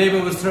later,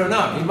 Labour was thrown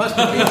out. He must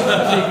have been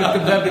a secret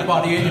Conservative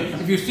Party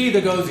agent. If you see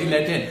the goals he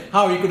let in,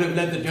 how he could have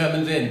let the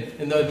Germans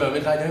in those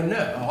moments, I don't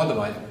know.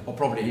 Otherwise, or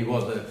probably he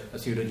was a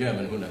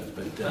pseudo-German, who knows.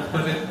 But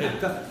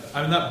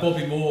I mean, that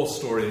Bobby Moore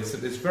story it's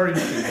very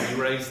interesting that you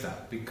raised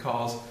that,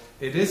 because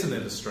it is an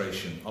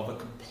illustration of a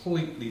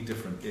completely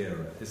different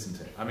era,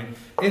 isn't it? I mean,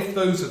 if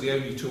those are the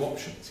only 2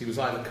 options, he was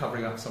either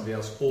covering up somebody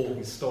else or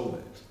he stole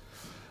it.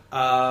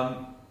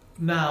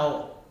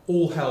 Now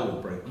all hell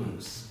will break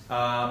loose,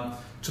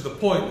 to the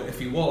point that if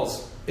he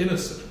was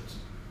innocent,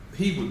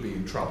 he would be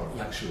in trouble,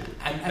 actually.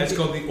 And it's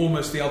got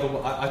almost the other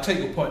way. I take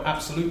your point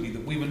absolutely,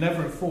 that we were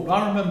never informed.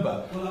 I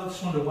remember... Well, I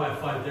just wonder why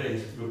 5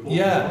 days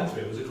reported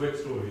it was a great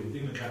story. The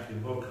England captain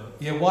vodka.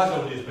 Yeah, why?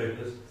 Sold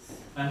newspapers.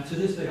 And to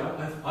this day,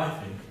 I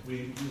think,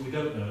 we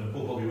don't know, and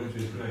poor Bobby went to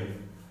his grave,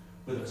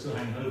 but it's still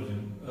hanging over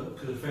him,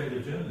 because of failure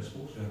of journalists,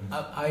 sports journalists.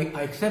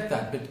 I accept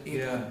that, but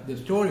the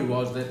story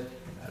was that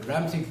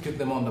Ramsey took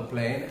them on the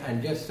plane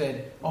and just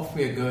said, off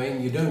we are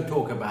going, you don't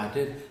talk about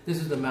it. This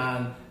is the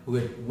man who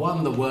had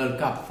won the World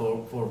Cup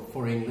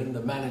for England,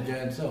 the manager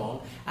and so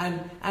on.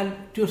 And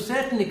to a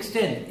certain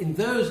extent, in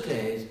those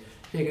days,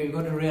 you've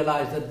got to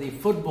realise that the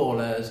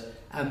footballers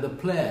and the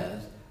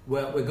players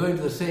were going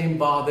to the same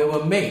bar, they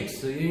were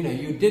mates. So,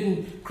 you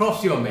didn't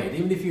cross your mate,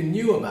 even if you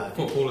knew about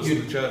footballers it.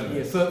 And the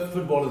journalists. Yeah,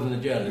 footballers and the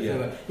journalists.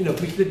 Yeah. They were,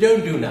 which they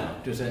don't do now,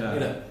 to say,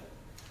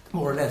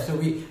 more or less. So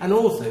and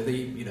also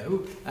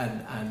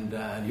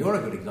and you're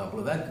a good example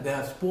of that. There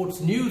are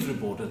sports news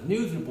reporters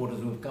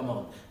who have come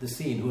on the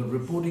scene, who are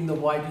reporting the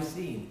wider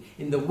scene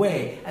in the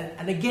way.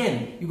 And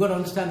again, you've got to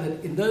understand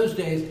that in those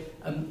days,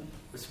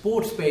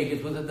 sports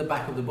pages was at the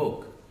back of the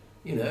book,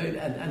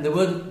 and there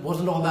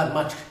wasn't all that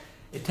much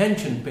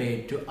attention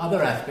paid to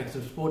other aspects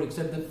of sport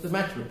except the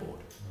match report.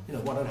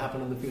 What had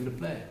happened on the field of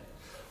play.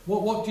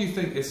 What do you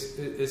think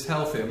is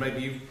healthier?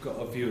 Maybe you've got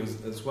a view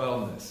as well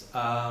on this.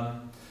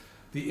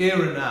 The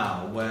era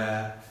now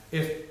where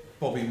if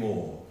Bobby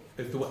Moore,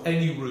 if there were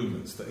any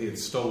rumours that he had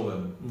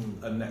stolen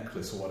a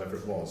necklace or whatever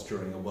it was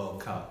during a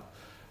World Cup,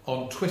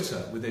 on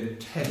Twitter within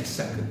 10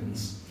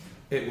 seconds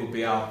it would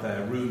be out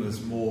there,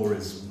 rumours, Moore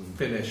is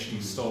finished,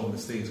 he's stolen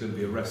this thing, he's going to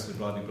be arrested,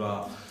 blah, blah,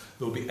 blah.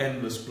 There will be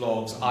endless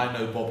blogs, I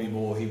know Bobby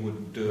Moore, he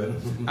wouldn't do it.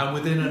 And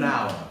within an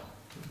hour,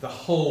 the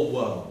whole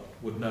world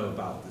would know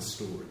about this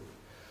story.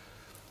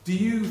 Do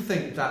you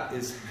think that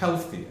is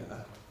healthier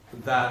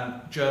than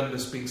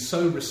journalists being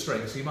so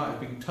restrained, so you might have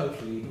been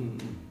totally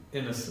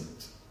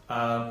innocent,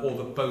 or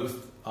that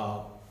both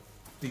are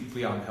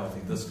deeply unhealthy?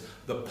 There's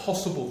the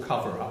possible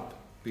cover-up,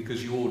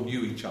 because you all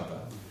knew each other,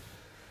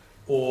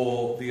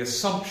 or the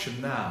assumption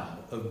now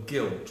of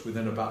guilt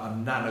within about a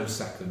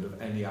nanosecond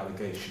of any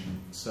allegation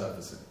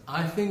surfacing?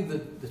 I think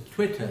that the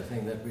Twitter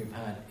thing that we've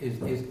had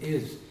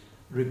is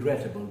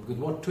regrettable, because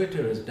what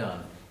Twitter has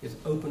done is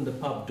opened the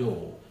pub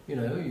door.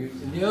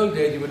 In the old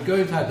days, you would go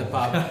inside the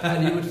pub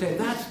and you would say,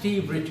 that's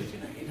Steve Richards,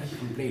 he's a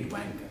complete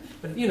wanker.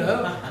 But,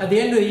 at the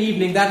end of the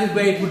evening, that is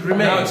where it would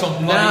remain. Now it's on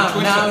Twitter.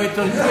 Now it's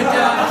on Twitter,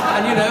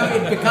 and,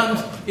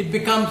 it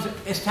becomes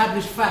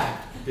established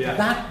fact. Yeah.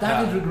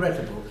 That is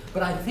regrettable.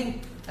 But I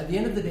think, at the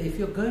end of the day, if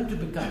you're going to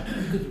become...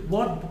 Because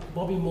what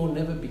Bobby Moore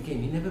never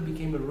became, he never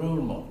became a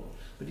role model.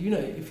 But,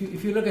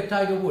 if you look at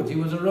Tiger Woods, he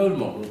was a role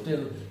model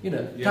still.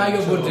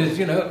 Tiger Woods is,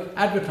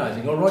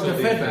 advertising. Or Roger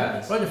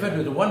Federer. Roger Federer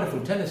is a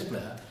wonderful tennis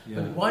player.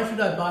 Yeah. But why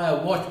should I buy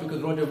a watch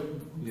because Roger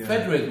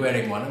Federer is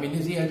wearing one. I mean,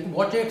 is he a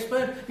watch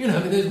expert? You know,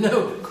 there's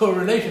no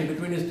correlation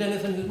between his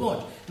tennis and his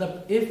watch.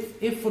 Now,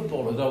 if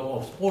footballers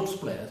or sports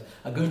players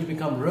are going to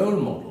become role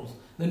models,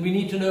 then we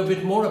need to know a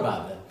bit more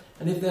about them.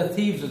 And if they're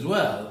thieves as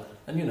well,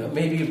 and you know,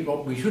 maybe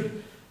we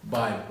should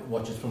buy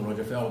watches from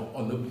Roger Federer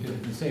on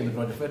the same as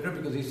Roger Federer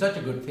because he's such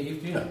a good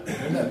thief.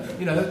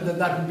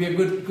 That would be a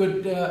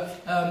good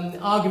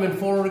argument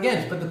for or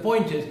against. But the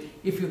point is,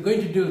 if you're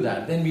going to do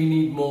that, then we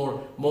need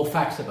more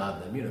facts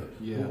about them.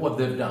 What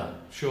they've done.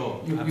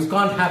 Sure. You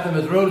can't have them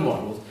as role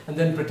models and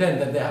then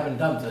pretend that they haven't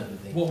done certain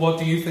things. What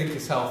do you think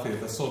is healthier?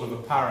 The sort of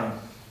apparent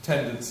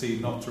tendency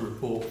not to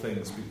report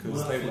things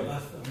because they were.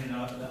 I'm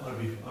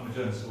a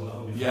journalist, so I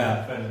would be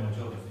failing my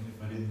job. I think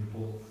if I didn't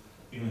report.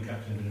 England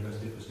captain had been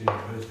arrested for stealing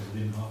posts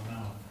within half an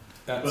hour.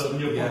 But when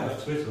you're talking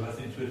about Twitter, I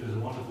think Twitter is a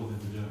wonderful thing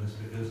for journalists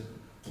because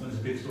when there's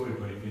a big story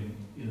breaking,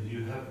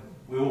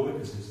 we're all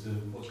witnesses to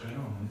what's going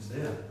on, and it's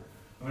there.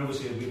 I mean,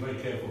 obviously, we're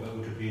very careful about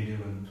Wikipedia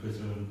and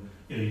Twitter, and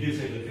you do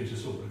take a picture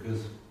sort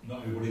because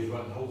not everybody's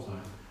right the whole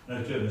time.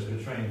 And as journalists,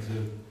 we're trained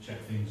to check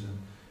things,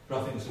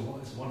 but I think it's a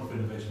wonderful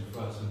innovation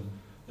for us, and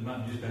the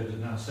amount of newspapers that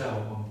now sell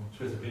on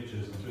Twitter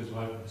pictures and Twitter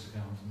eyewitness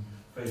accounts and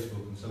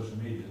Facebook and social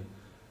media.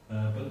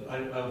 But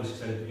I obviously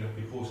say that you have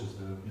to be cautious,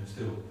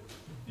 still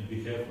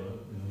be careful.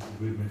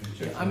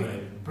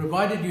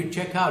 Provided you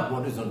check out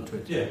what is on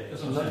Twitter. Yeah,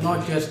 that's what I'm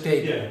not just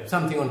take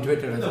something on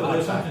Twitter as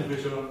there's something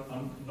which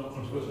I'm not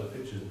controversial, like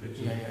pictures.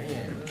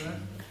 Yeah.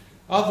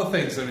 Other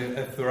things, I mean,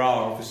 if there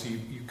are, obviously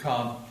you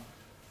can't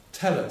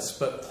tell us,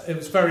 but it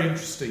was very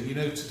interesting.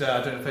 Today,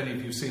 I don't know if any of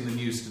you have seen the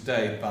news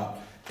today, but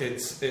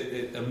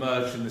it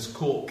emerged in this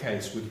court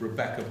case with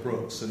Rebecca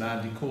Brooks and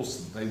Andy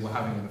Coulson. They were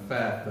having an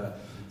affair for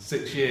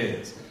 6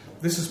 years.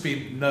 This has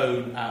been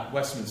known at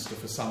Westminster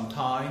for some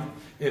time.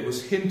 It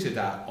was hinted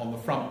at on the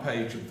front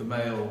page of the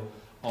Mail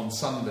on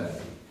Sunday,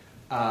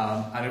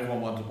 and everyone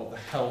wondered what the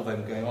hell they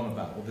were going on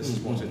about. Well, this is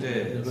what it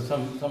is.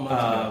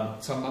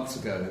 Some months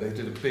ago, they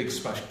did a big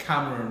splash,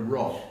 Cameron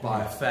Rock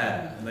by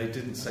affair, and they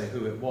didn't say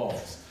who it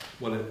was.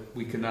 Well,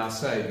 we can now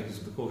say, because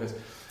of the court case,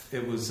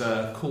 it was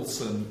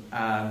Coulson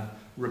and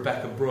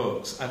Rebecca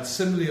Brooks. And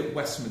similarly at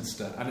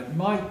Westminster, and it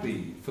might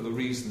be for the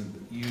reason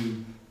that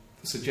you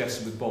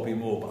suggested with Bobby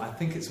Moore, but I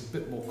think it's a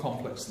bit more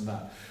complex than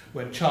that.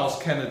 When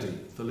Charles Kennedy,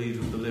 the leader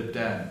of the Lib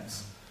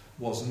Dems,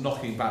 was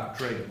knocking back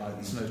drink like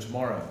there's no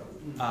tomorrow,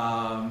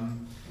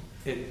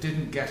 it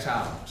didn't get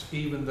out,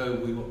 even though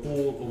we were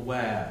all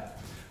aware.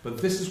 But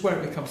this is where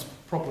it becomes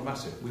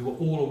problematic. We were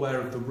all aware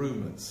of the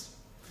rumours,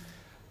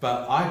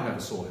 but I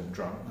never saw him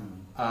drunk.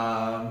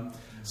 But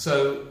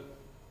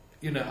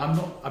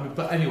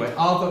anyway,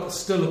 are there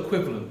still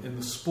equivalent in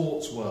the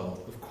sports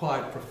world of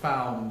quite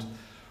profound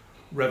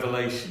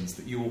revelations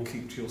that you all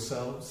keep to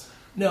yourselves?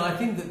 No, I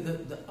think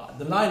that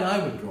the line I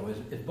would draw is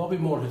if Bobby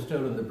Moore had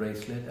stolen the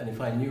bracelet and if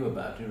I knew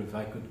about it, or if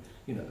I could,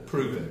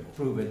 prove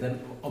it, then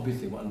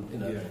obviously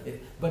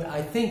but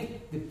I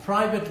think the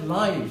private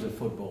lives of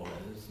footballers,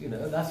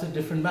 that's a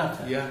different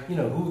matter. Yeah.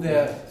 Who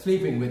they're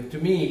sleeping with. To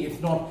me,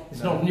 it's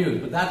not news,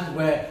 but that is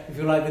where, if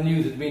you like, the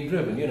news has been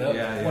driven.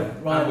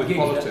 What Ryan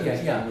Giggs,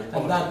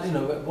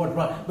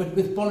 but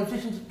with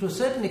politicians, to a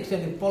certain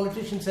extent, if a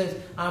politician says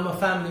I'm a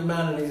family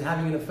man and he's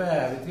having an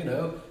affair with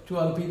two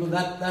other people,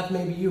 that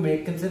maybe you may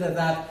consider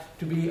that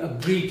to be a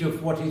breach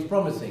of what he's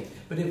promising.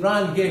 But if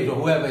Ryan Giggs or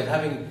whoever is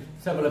having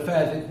several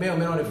affairs, it may or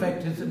may not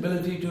affect his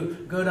ability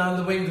to go down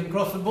the wings and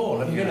cross the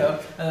ball. And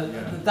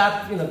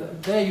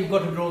there you've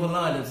got to draw the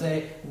line and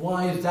say,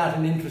 why is that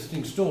an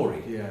interesting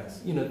story?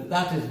 Yes.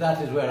 That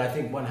is where I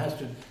think one has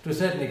to a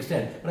certain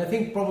extent. But I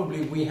think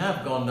probably we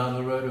have gone down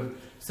the road of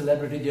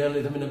celebrity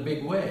journalism in a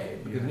big way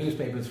because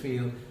newspapers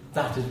feel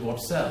that is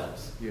what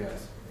sells.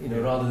 Yes.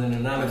 Rather than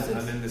analysis.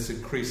 And in this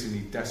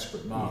increasingly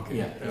desperate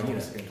market, they're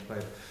always going to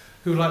play.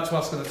 Who would like to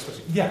ask the next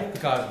question? Yeah, the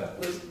guy there.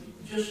 Well,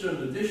 just in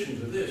addition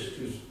to this,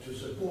 to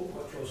support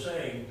what you're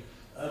saying,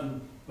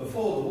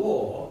 before the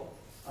war,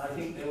 I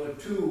think there were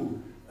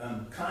two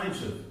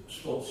kinds of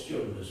sports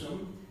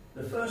journalism.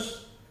 The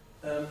first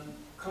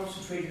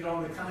concentrated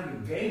on the kind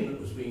of game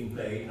that was being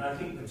played, and I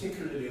think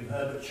particularly of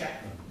Herbert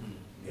Chapman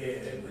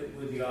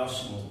with the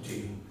Arsenal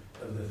team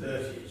of the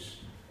 30s.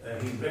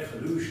 He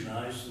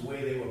revolutionised the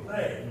way they were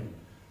playing.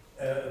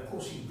 Of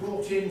course, he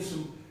brought in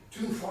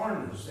two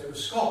foreigners. They were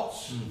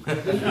Scots.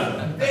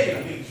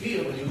 Very big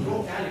deal when he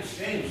brought Alex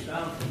James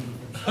down from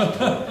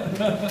Scotland.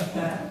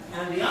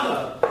 And the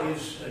other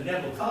is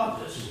Neville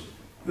Cardus,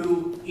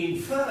 who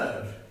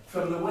inferred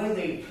from the way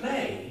they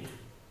played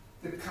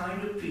the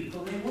kind of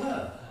people they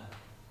were.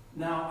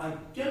 Now, I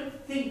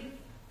don't think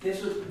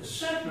there's a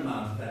certain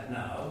amount of that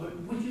now, but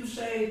would you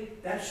say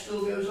that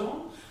still goes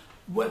on?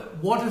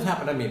 What has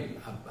happened? I mean,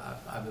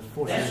 I was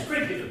fortunate. That's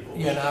cricket, of course.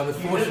 Yeah, and I was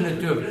fortunate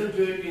to. You don't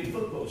do it in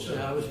football, so.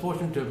 I was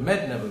fortunate to have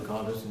met Neville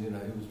Cardus, and he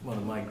was one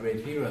of my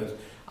great heroes.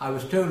 I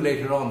was told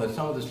later on that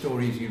some of the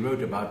stories he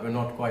wrote about were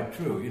not quite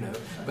true,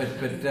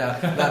 But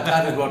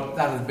that is what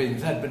that has been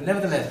said. But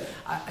nevertheless,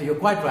 you're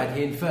quite right.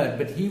 He inferred,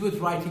 but he was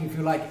writing, if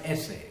you like,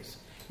 essays.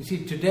 You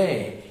see,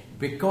 today,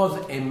 because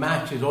a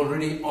match is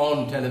already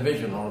on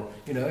television, or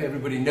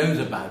everybody knows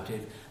about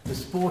it, the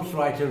sports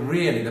writer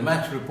really, the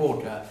match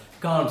reporter,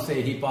 can't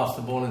say he passed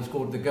the ball and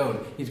scored the goal.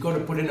 He's got to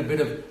put in a bit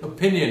of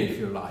opinion, if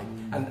you like.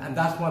 And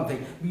that's one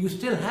thing. But you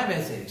still have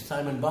essayists.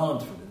 Simon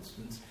Barnes, for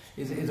instance,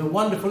 is a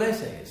wonderful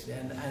essayist.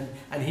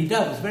 And he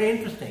does. It's very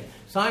interesting.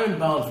 Simon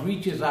Barnes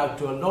reaches out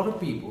to a lot of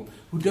people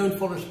who don't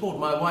follow sport.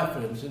 My wife,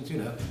 for instance,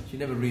 she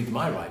never reads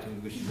my writing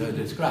because she knows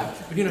it's crap.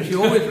 But, she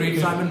always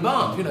reads Simon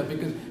Barnes,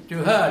 because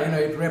to her,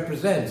 it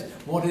represents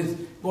what is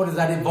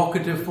that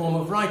evocative form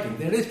of writing.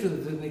 There is to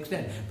a certain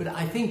extent. But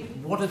I think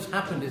what has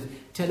happened is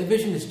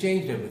television has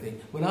changed everything.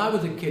 When I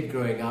was a kid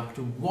growing up,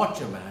 to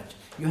watch a match,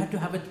 you had to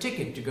have a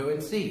ticket to go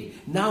and see.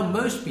 Now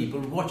most people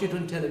watch it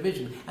on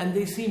television and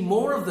they see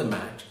more of the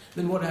match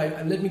than what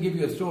and let me give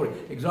you a story.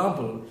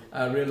 Example,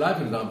 real life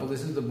example,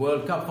 this is the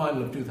World Cup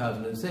final of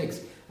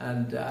 2006.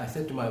 And I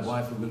said to my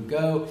wife, we will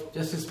go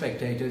just as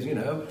spectators,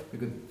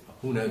 because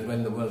who knows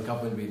when the World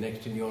Cup will be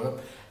next in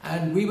Europe.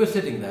 And we were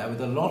sitting there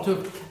with a lot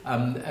of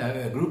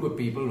a group of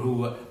people who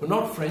were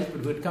not French,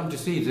 but who had come to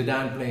see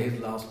Zidane play his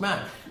last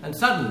match. And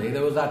suddenly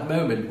there was that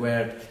moment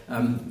where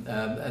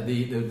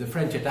the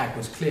French attack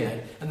was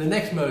cleared, and the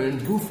next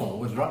moment Buffon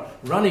was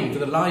running to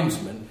the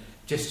linesman,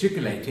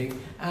 gesticulating,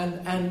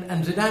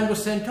 and Zidane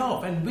was sent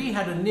off. And we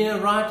had a near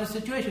riotous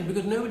situation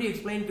because nobody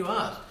explained to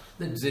us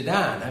that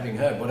Zidane, having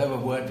heard whatever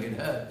words he'd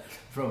heard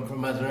from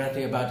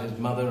Maserati about his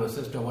mother or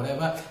sister or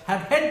whatever,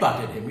 had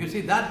headbutted him. You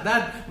see,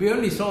 that we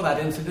only saw that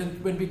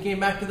incident when we came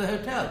back to the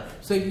hotel.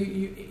 So,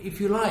 you, if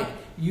you like,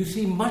 you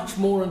see much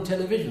more on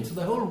television. So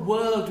the whole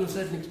world, to a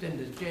certain extent,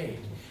 has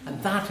changed.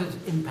 And that has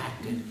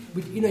impacted.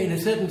 But, in a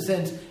certain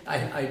sense,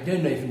 I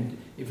don't know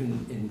if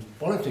in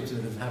politics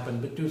it has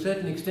happened, but to a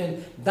certain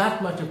extent,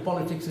 that much of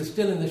politics is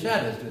still in the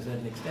shadows to a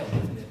certain extent,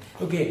 isn't it?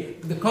 Okay,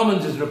 the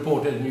Commons is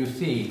reported and you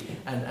see,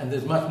 and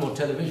there's much more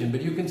television,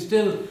 but you can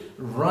still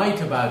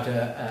write about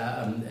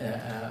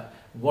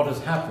what has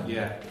happened,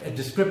 a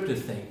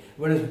descriptive thing.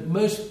 Whereas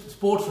most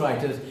sports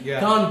writers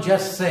can't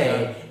just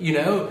say,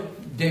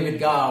 David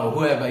Gow or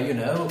whoever,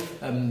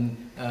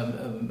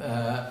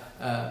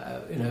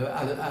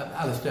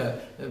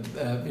 Alistair,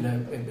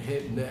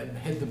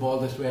 hit the ball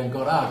this way and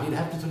got out. He'd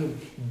have to sort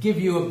of give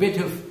you a bit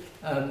of,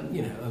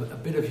 a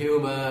bit of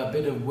humour, a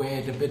bit of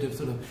weight, a bit of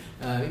sort of,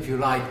 if you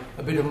like,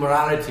 a bit of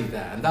morality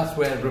there. And that's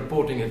where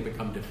reporting has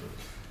become different.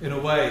 In a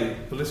way,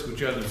 political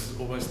journalism is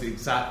almost the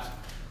exact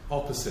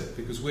opposite,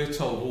 because we're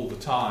told all the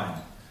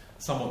time,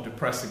 somewhat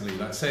depressingly,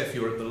 like say if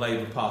you're at the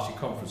Labour Party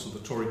conference or the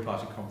Tory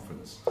Party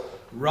conference,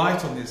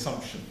 right on the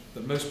assumption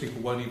that most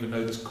people won't even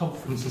know this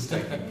conference is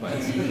taking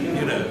place.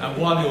 And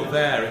while you're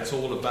there, it's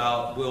all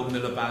about will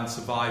Miliband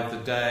survive the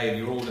day, and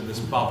you're all in this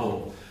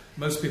bubble.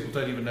 Most people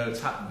don't even know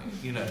it's happening.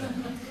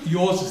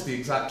 Yours is the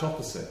exact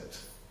opposite,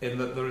 in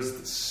that there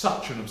is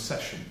such an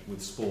obsession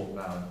with sport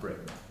now in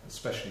Britain,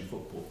 especially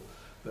football.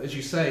 But as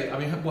you say,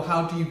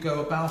 how do you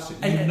go about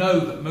it? You know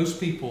that most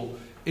people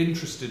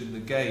interested in the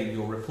game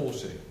you're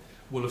reporting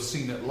will have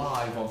seen it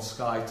live on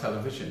Sky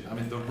Television.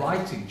 The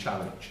writing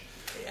challenge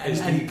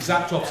is the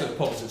exact opposite of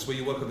politics, where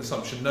you work on the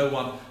assumption no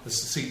one has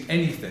seen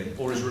anything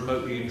or is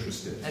remotely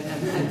interested.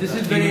 And this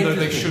is very even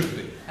though interesting. They should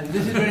be. And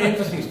this is very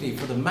interesting, Steve.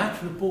 For the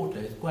match reporter,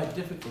 it's quite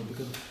difficult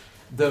because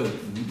though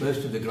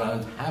most of the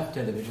grounds have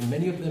television,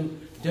 many of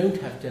them don't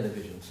have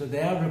television. So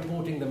they are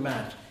reporting the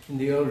match. In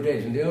the old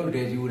days,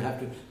 you would have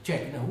to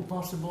check, who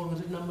passed the ball, was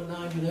it number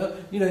 9,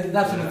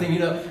 that sort of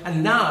thing,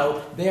 And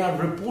now they are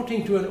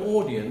reporting to an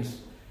audience,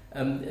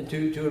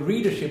 to a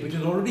readership which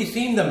has already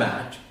seen the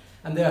match,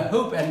 and they're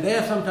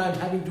sometimes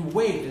having to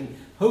wait and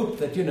hope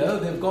that,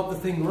 they've got the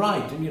thing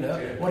right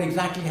and, what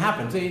exactly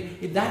happened.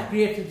 So that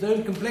creates its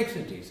own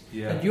complexities.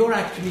 That you're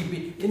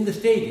actually in the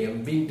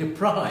stadium being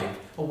deprived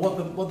of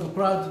what the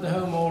crowds at the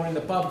home or in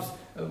the pubs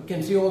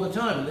can see all the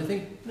time, and they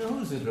think,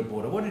 who's this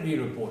reporter? What did he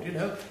report?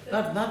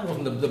 That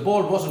wasn't the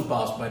ball wasn't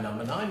passed by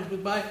number 9. It was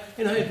by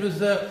it was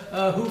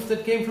a hoof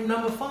that came from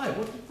number 5.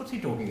 What's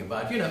he talking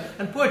about?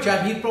 And poor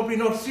chap, he'd probably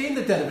not seen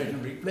the television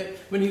replay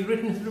when he'd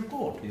written his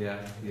report.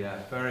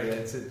 Very.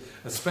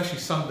 Especially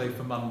Sunday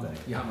for Monday.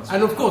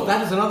 And of course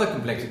that is another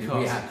complexity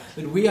we have,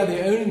 that we are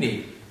the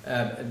only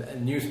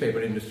newspaper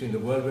industry in the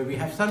world where we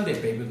have Sunday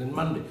papers and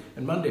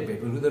Monday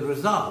papers, with the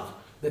result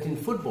that in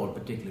football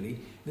particularly,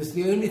 this is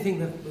the only thing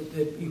that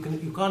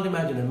you can't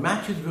imagine. A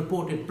match is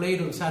reported, played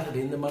on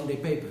Saturday in the Monday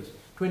papers,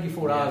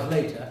 24 hours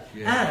later,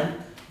 and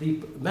the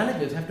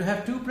managers have to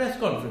have 2 press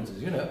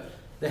conferences.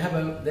 They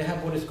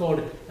have what is called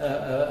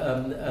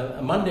a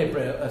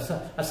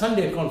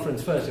Sunday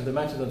conference first if the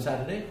match is on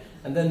Saturday,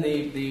 and then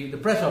the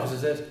press officer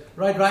says,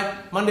 right,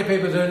 Monday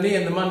papers only,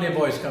 and the Monday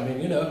boys come in.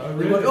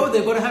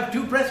 They've got to have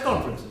 2 press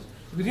conferences.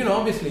 Because,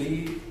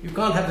 obviously, you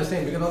can't have the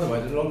same, because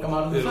otherwise it'll all come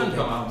out on the Sunday.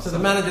 So the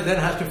manager then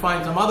has to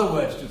find some other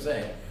words to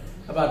say.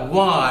 about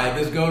why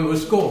this goal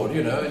was scored,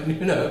 and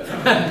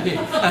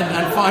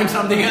find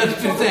something else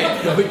to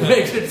say, which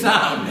makes it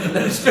sound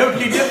that it's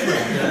totally different,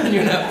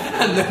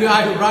 and the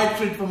guy who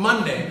writes it for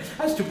Monday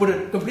has to put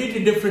a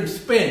completely different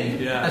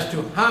spin as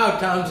to how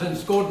Townsend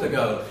scored the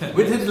goal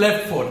with his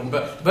left foot, and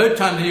both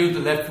times he used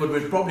the left foot,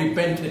 which probably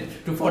bent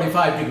it to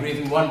 45 degrees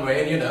in one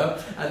way,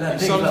 and then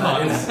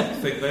sometimes I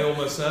think they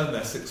almost earn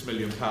their £6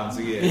 million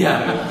a year.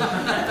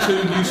 Yeah.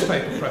 2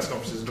 newspaper press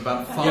conferences and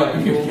about 5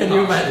 Can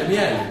you imagine?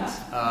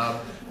 Yeah.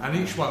 And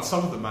each one,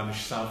 some of them manage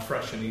to sound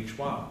fresh in each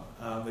one.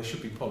 They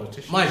should be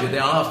politicians. Mind you, they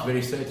ask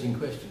very searching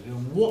questions.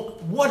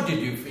 What did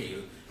you feel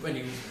when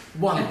you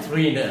won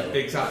 3-0?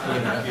 Exactly.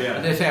 Yeah.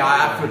 And they say,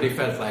 I absolutely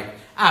felt like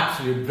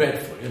absolutely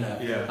dreadful.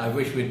 Yeah. I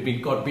wish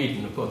we'd got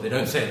beaten. Of course, they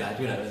don't say that.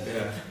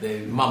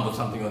 They mumble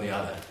something or the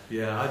other.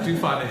 Yeah, I do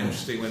find it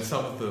interesting when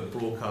some of the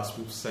broadcast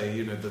people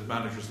say, the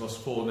manager's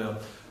lost 4-0.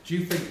 Do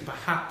you think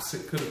perhaps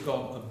it could have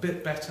gone a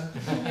bit better?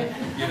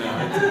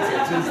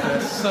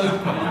 They're so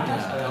polite.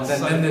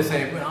 And then they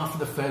say, well, after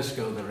the first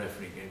goal, the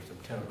referee gave some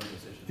terrible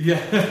decisions. Yeah,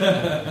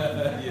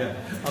 yeah.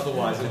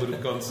 Otherwise, it would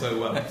have gone so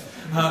well.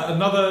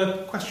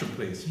 Another question,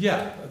 please.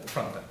 Yeah, at the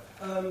front there.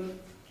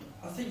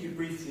 I think you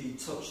briefly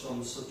touched on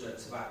the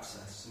subject of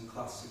access and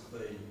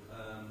classically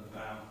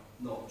about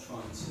not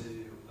trying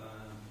to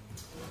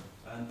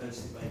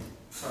basically make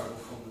terrible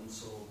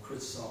comments or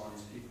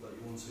criticise people that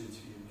you want to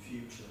interview in the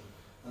future.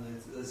 And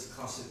there's a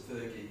classic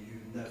Fergie who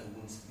never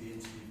wanted to be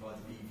interviewed by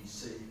the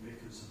BBC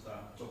because of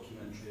that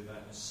documentary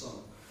about his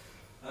son.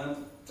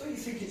 Don't you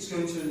think it's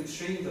going to an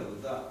extreme though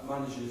that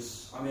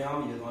managers? I mean,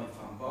 I'm a United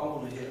fan, but I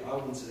wanted to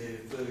hear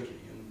Fergie,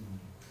 and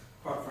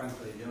quite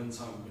frankly, the only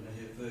time we're going to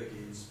hear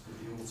Fergie is with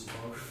the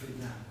autobiography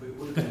now. But it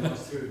would have been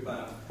nice to hear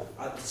about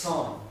at the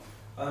time.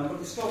 But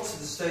it's got to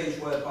the stage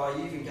whereby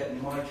even getting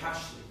Mike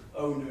Ashley,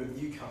 owner of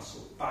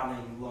Newcastle,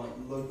 banning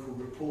local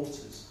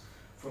reporters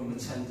from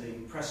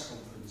attending press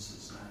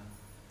conferences now.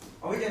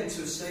 Are we getting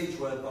to a stage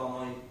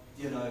whereby,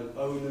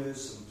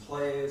 owners and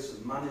players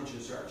and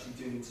managers are actually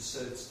doing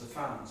disservice to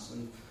fans,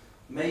 and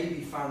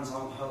maybe fans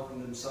aren't helping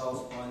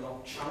themselves by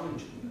not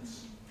challenging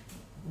this?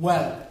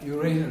 Well,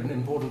 you raised an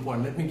important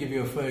point. Let me give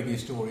you a Fergie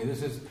story.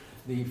 This is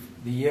the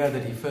year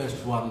that he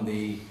first won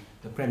the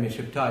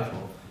Premiership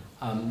title,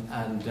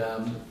 and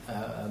a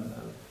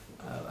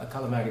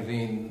colour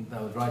magazine that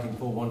I was writing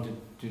for wanted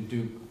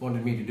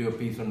me to do a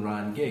piece on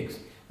Ryan Giggs.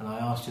 And I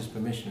asked his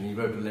permission, and he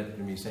wrote a letter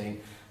to me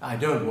saying, I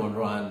don't want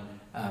Ryan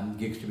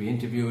Giggs to be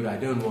interviewed, I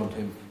don't want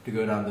him to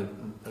go down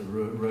the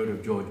road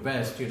of George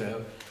Best,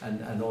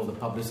 and all the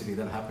publicity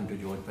that happened to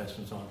George Best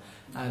and so on.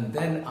 And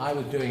then I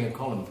was doing a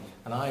column,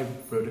 and I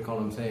wrote a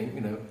column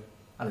saying,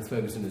 Alex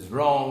Ferguson is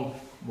wrong,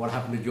 what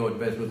happened to George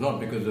Best was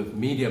not because of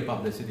media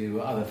publicity, there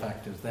were other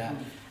factors there.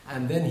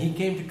 And then he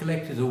came to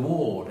collect his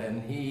award,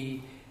 and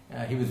he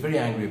was very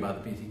angry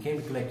about the piece. He came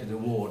to collect his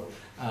award,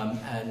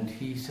 and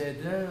he said,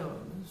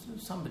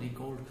 somebody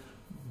called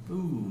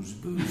Booze.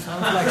 Booze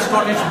sounds like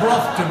Scottish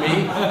broth to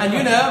me. And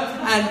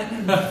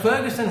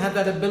Ferguson had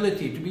that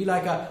ability to be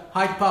like a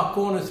Hyde Park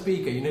Corner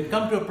speaker. He'd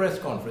come to a press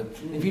conference.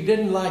 If he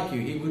didn't like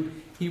you,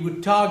 he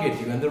would target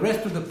you, and the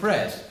rest of the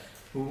press,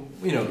 who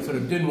sort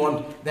of didn't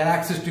want their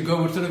access to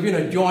go, would sort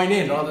of join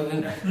in rather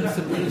than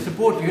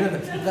support you.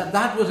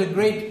 That was a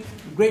great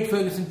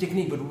Ferguson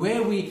technique. But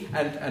where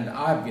and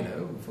I've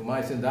for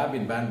my sins, I've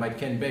been banned by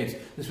Ken Bates.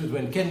 This was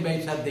when Ken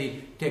Bates had the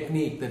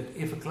technique that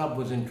if a club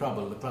was in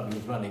trouble, the club he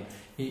was running,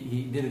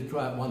 he did it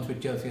once with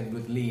Chelsea and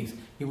with Leeds,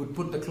 he would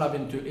put the club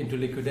into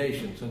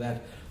liquidation, so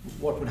that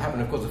what would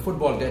happen, of course, the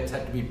football debts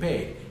had to be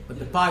paid, but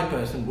the pie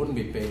person wouldn't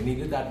be paid, and he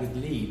did that with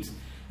Leeds.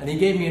 And he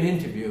gave me an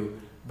interview,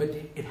 but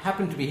it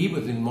happened to be he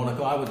was in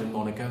Monaco, I was in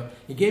Monaco.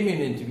 He gave me an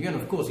interview, and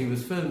of course he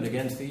was filmed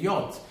against the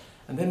yachts.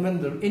 And then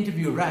when the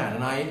interview ran,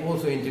 and I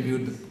also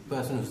interviewed the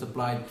person who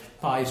supplied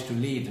pies to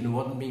Leeds and who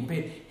wasn't being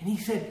paid, and he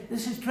said,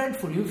 this is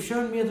dreadful, you've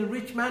shown me as a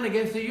rich man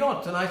against the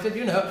yachts. And I said,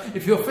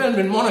 if you're filmed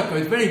in Monaco,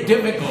 it's very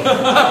difficult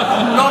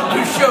not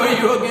to show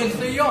you against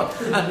the yacht.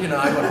 And,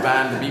 I got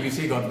banned, the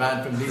BBC got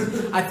banned from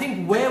Leeds. I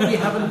think where we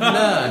haven't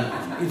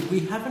learned is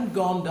we haven't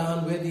gone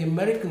down where the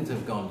Americans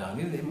have gone down.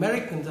 The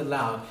Americans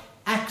allow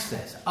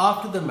access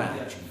after the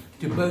match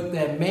to both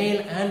their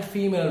male and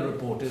female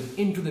reporters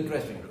into the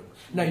dressing room.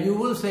 Now, you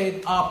will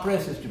say our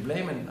press is to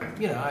blame, and,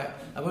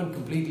 I won't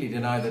completely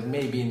deny that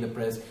maybe in the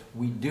press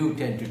we do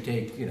tend to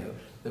take,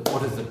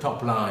 what is the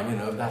top line,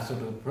 that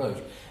sort of approach.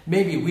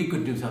 Maybe we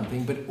could do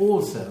something, but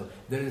also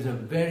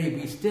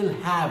we still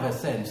have a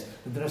sense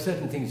that there are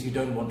certain things you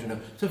don't want to know.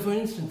 So, for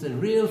instance, the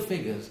real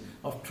figures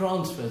of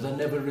transfers are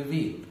never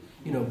revealed.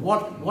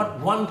 What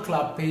one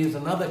club pays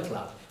another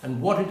club,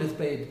 and what it has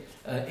paid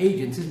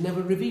agents is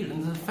never revealed.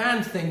 And the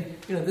fans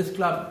think, this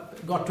club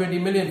got 20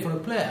 million for a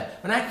player.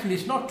 And actually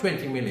it's not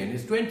 20 million.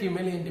 It's 20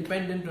 million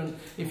dependent on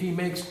if he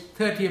makes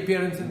 30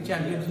 appearances in the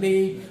Champions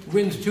League,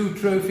 wins 2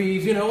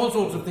 trophies, all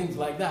sorts of things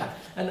like that.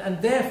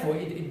 And therefore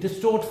it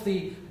distorts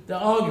the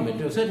argument.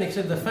 To a certain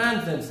extent, the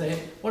fans then say,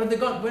 what have they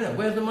got?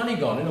 Where's the money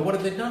gone? What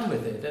have they done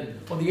with it?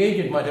 Or the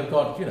agent might have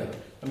got,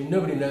 I mean,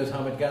 nobody knows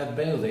how much Gareth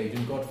Bale's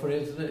agent got for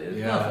his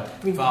mother.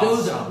 I mean,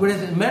 vast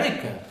whereas in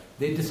America,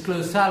 they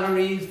disclose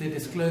salaries,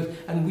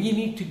 and we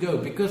need to go,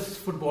 because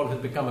football has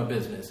become a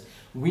business,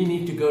 we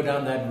need to go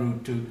down that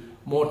route to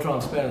more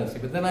transparency.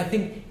 But then I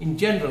think, in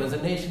general, as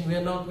a nation,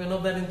 we're not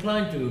that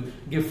inclined to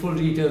give full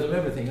details of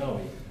everything, are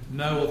we?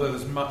 No, although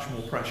there's much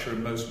more pressure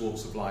in most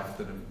walks of life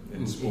than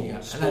in sport.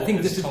 Yeah. Sport and I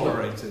think this is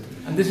tolerated.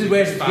 And this is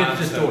where it gets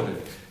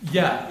distorted. The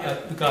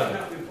guy.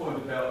 That we point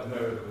about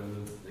America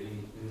and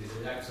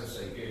the access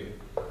they give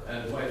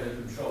and the way they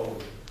control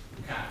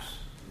caps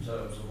in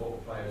terms of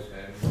what players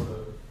get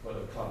and what a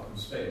club can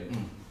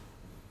spend.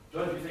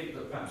 Don't you think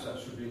that perhaps that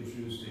should be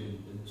introduced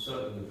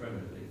certainly in the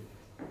Premier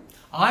League?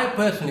 I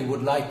personally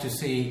would like to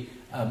see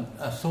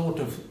the sort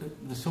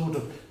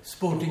of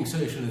sporting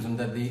socialism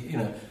that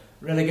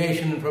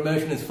relegation and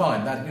promotion is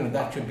fine.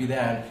 That should be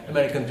there. And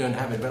Americans don't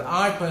have it. But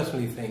I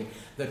personally think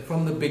that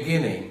from the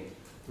beginning,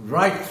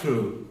 right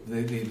through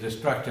the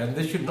structure, and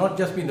this should not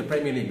just be in the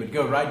Premier League, but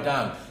go right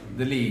down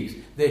the leagues,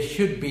 there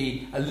should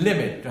be a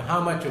limit to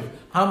how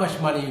much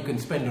money you can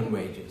spend on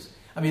wages.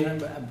 I mean,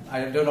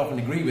 I don't often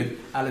agree with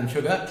Alan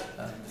Sugar,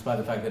 despite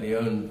the fact that he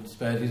owned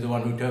Spurs. He's the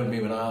one who told me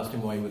when I asked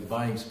him why he was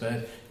buying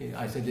Spurs.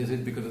 I said, is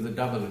it because of the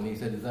double? And he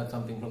said, is that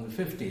something from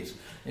the 50s?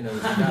 Alan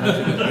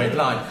Sugar's great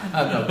line.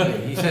 No,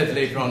 he said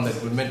later on that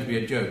it was meant to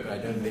be a joke. I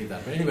don't believe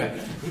that. But anyway,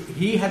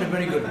 he had a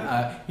very good...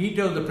 he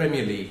told the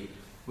Premier League,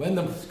 when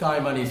the Sky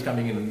money is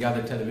coming in and the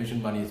other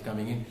television money is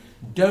coming in,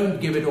 don't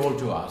give it all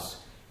to us.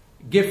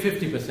 Give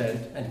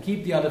 50% and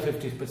keep the other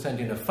 50%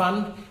 in a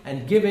fund,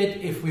 and give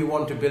it if we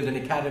want to build an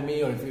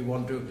academy or if we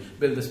want to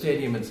build a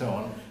stadium and so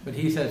on. But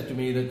he says to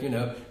me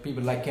that,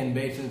 people like Ken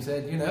Bateson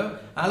said,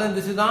 Alan,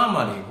 this is our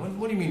money.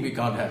 What do you mean we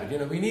can't have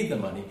it? We need the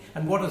money.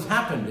 And what has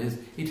happened is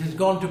it has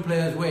gone to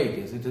players'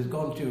 wages. It has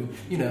gone to,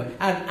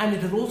 and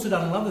it has also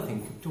done another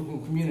thing,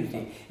 talking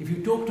community. If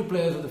you talk to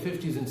players of the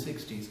 50s and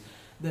 60s,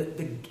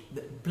 the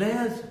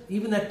players,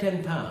 even at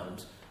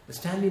 £10,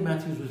 Stanley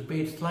Matthews was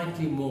paid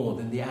slightly more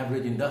than the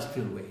average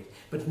industrial wage.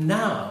 But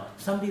now,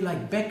 somebody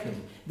like Beckham,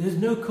 there's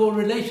no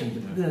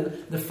correlation.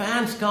 The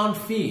fans can't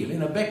feel.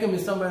 Beckham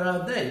is somewhere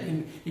out there.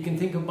 You can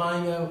think of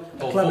buying a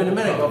club in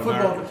America, or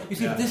football. You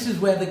see, this is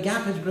where the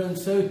gap has grown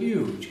so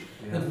huge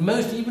that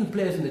most, even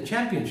players in the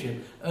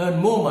Championship, earn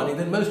more money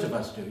than most of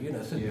us do.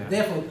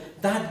 Therefore,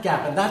 that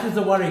gap, and that is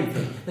the worrying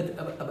thing, that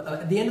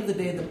at the end of the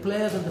day, the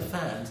players and the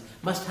fans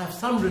must have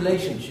some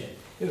relationship.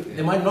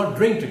 They might not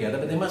drink together,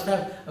 but they must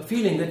have a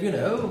feeling that,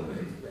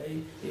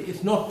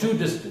 it's not too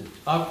distant.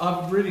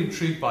 I'm really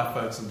intrigued by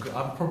Ferguson.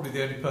 I'm probably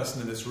the only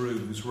person in this room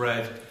who's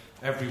read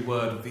every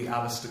word of the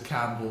Alistair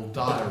Campbell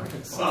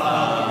diaries.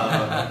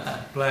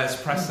 Blair's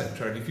press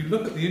secretary. And if you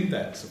look at the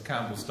index of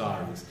Campbell's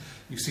diaries,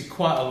 you see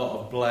quite a lot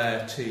of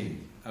Blair T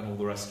and all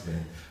the rest of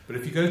it. But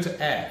if you go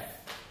to F,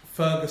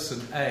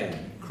 Ferguson A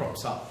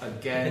crops up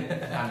again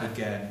and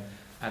again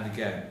and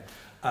again.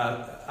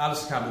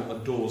 Alistair Campbell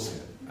adores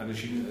him. And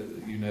as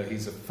you know,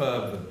 he's a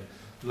fervent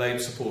Labour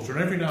supporter.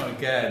 And every now and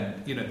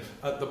again,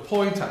 at the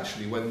point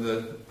actually when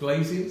the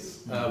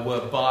Glaziers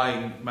were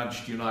buying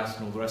Manchester United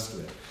and all the rest of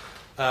it,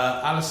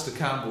 Alistair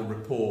Campbell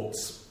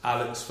reports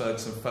Alex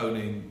Ferguson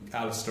phoning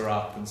Alistair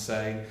up and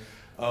saying,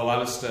 "Oh,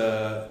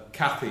 Alistair,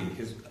 Kathy,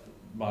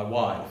 my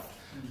wife,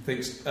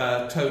 thinks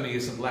Tony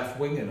isn't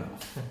left-wing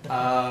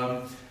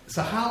enough."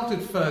 So how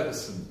did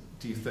Ferguson,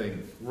 do you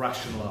think,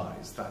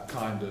 rationalise that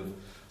kind of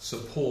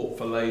support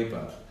for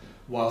Labour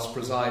whilst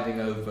presiding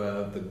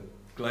over the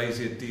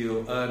Glazier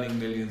deal, earning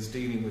millions,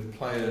 dealing with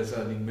players,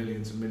 earning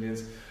millions and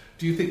millions?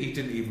 Do you think he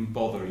didn't even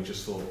bother? He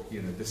just thought,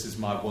 this is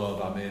my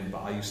world I'm in, but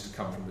I used to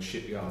come from the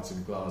shipyards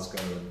in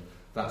Glasgow and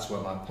that's where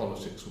my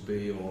politics will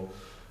be? Or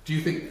do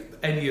you think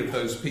any of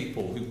those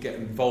people who get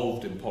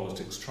involved in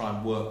politics try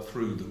and work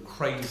through the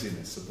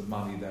craziness of the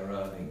money they're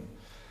earning?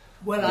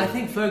 Well, I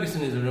think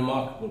Ferguson is a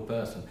remarkable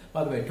person.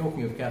 By the way,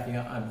 talking of Kathy,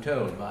 I'm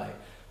told by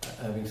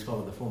Irving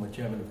Scholar, the former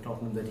chairman of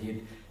Tottenham, that he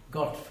had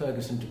got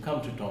Ferguson to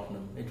come to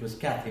Tottenham. It was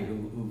Kathy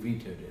who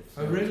vetoed it.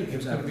 So, oh, really? He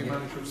was going to be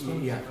manager of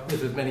Scotland? Yeah,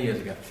 this was many years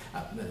ago.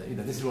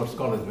 This is what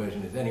Scholar's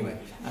version is. Anyway,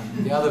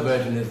 the other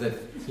version is that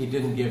he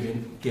didn't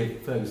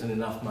give Ferguson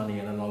enough money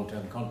and a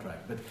long-term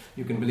contract. But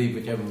you can believe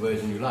whichever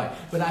version you like.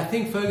 But I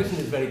think Ferguson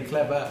is very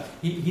clever.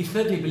 He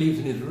certainly believes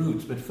in his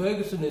roots. But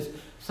Ferguson is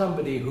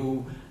somebody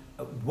who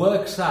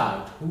works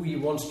out who he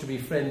wants to be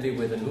friendly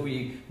with and who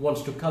he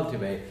wants to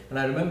cultivate. And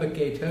I remember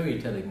Kate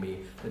Hoey telling me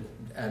that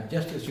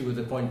just as she was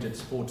appointed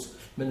sports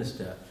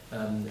minister,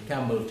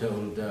 Campbell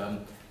told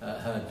her,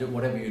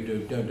 whatever you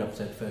do, don't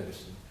upset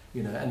Ferguson.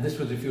 And this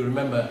was, if you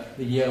remember,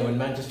 the year when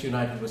Manchester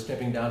United was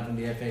stepping down from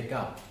the FA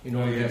Cup in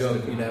order to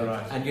go,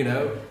 right.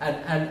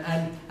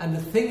 And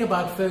the thing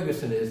about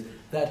Ferguson is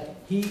that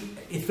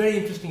it's very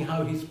interesting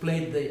how he's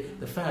played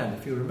the fan.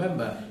 If you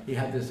remember, he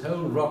had this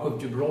whole Rock of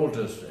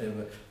Gibraltar,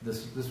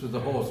 this was the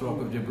horse,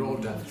 Rock of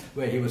Gibraltar,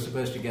 where he was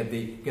supposed to get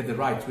the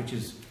rights, which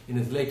is in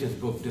his latest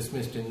book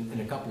dismissed in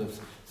a couple of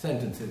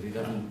sentences. He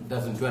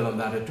doesn't dwell on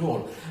that at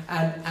all.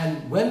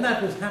 And when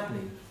that was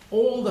happening,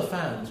 all the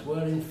fans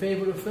were in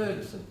favour of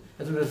Ferguson,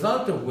 as a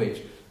result of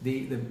which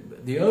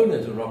the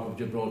owners of Rock of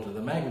Gibraltar,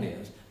 the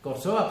Magniers,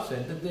 got so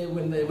upset that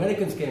when the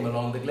Americans came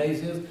along, the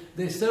Glaziers,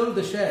 they sold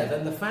the shares,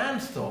 and the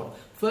fans thought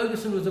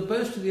Ferguson was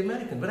opposed to the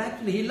Americans, but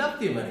actually he loved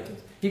the Americans.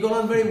 He got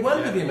on very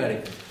well with the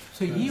Americans.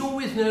 So he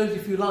always knows,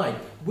 if you like,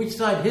 which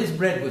side his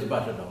bread was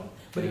buttered on.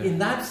 But in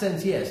that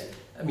sense, yes,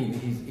 I mean,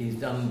 he's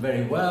done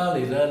very well,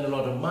 he's earned a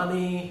lot of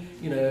money,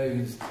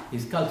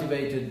 he's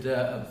cultivated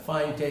a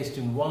fine taste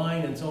in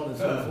wine and so on and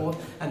so forth,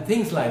 and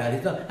things like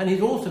that. And he's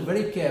also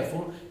very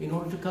careful in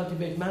order to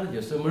cultivate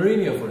managers. So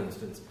Mourinho, for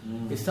instance,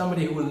 is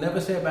somebody who will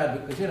never say a bad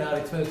book, because,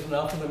 Alex Ferguson,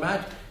 after the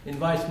match,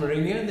 invites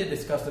Mourinho and they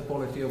discuss the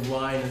quality of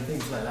wine and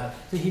things like that.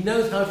 So he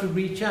knows how to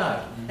reach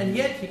out. And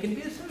yet he can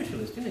be a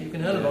socialist, you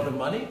can earn a lot of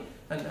money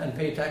and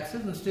pay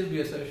taxes and still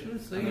be a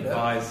socialist. So,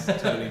 advise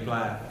Tony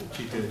Blair, which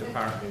he did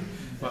apparently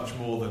much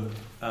more than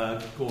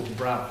Gordon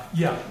Brown.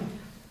 Yeah.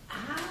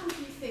 How do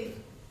you think,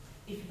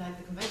 if you like,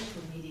 the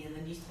conventional media,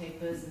 the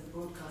newspapers and the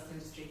broadcast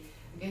industry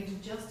are going to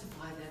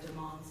justify their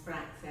demands for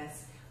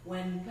access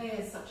when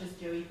players such as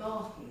Joey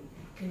Barton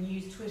can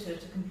use Twitter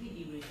to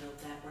completely rebuild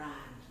their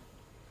brand?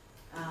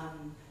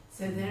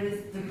 So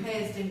the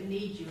players don't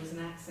need you as an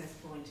access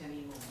point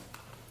anymore.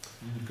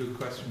 Good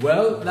question.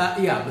 Well,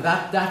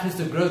 that is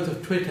the growth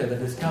of Twitter that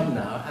has come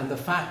now, and the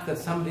fact that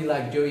somebody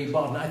like Joey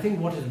Barton, I think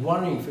what is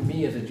worrying for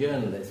me as a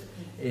journalist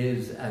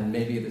is, and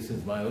maybe this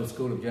is my old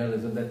school of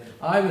journalism, that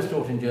I was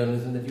taught in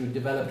journalism that you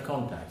developed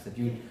contacts, that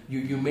you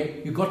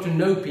got to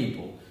know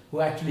people who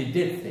actually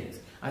did things.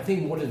 I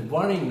think what is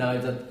worrying now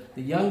is that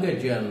the younger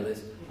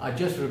journalists are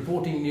just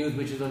reporting news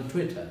which is on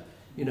Twitter,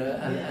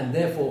 and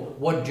therefore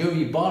what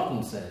Joey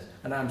Barton says.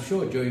 And I'm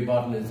sure Joey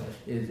Barton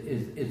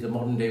is the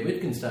modern-day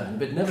Wittgenstein,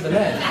 but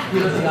nevertheless,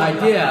 the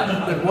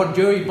idea that what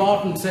Joey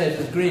Barton says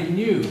is great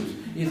news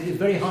is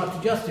very hard to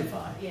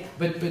justify. Yeah.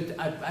 But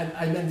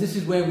this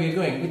is where we're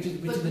going, which is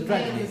the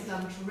tragedy. But has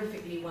done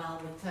terrifically well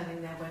with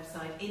turning their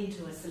website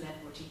into a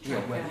celebrity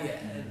tracker.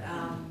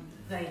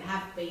 They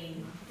have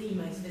been the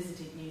most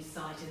visited news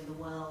site in the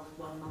world.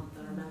 1 month,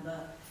 I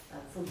remember,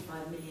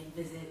 45 million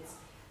visits.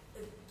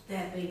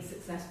 They're being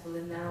successful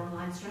in their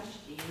online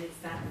strategy, and it's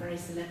that very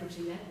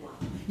celebrity-led one.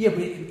 Yeah,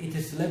 but it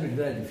is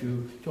celebrity-led. If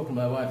you talk to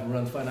my wife who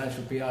runs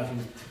financial PR,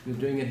 she was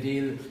doing a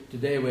deal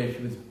today where she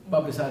was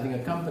publicising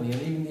a company,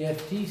 and even the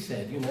FT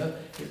said,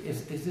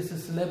 is this a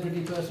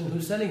celebrity person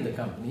who's selling the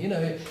company?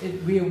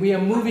 We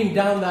are moving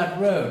down that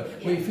road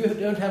where if you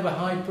don't have a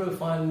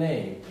high-profile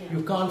name,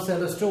 you can't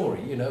sell a story.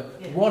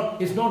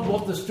 It's not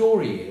what the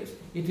story is;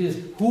 it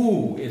is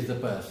who is the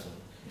person.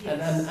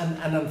 Yes.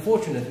 And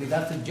unfortunately,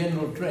 that's a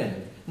general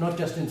trend. Not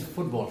just in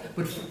football,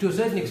 but to a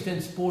certain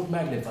extent, sport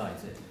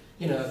magnifies it.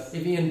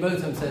 If Ian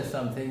Botham says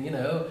something,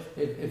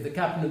 if the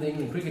captain of the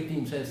England cricket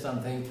team says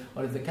something,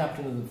 or if the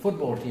captain of the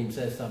football team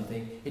says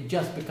something, it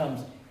just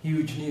becomes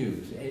huge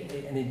news,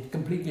 and it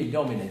completely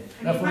dominates.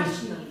 And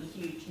irrationally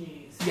huge news.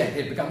 Yeah,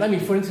 it becomes. I mean,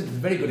 for instance, a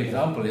very good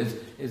example is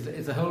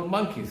the whole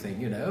monkey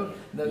thing.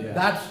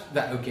 That's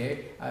that.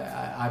 Okay,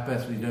 I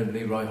personally don't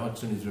believe Roy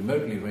Hodgson is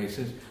remotely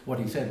racist. What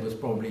he said was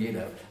probably,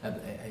 I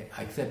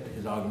accept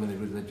his argument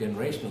that it was a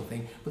generational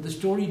thing, but the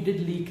story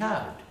did leak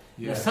out.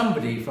 Yeah. Now,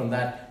 somebody from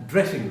that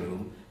dressing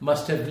room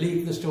must have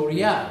leaked the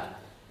story out.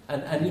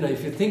 And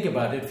if you think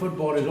about it,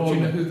 football is all... Do you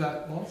know who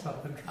that was?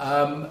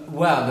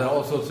 Well, there are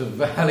all sorts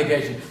of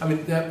allegations. I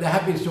mean, there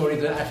have been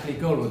stories that Ashley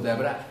Cole was there,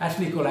 but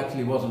Ashley Cole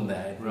actually wasn't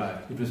there.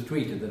 It was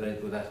tweeted that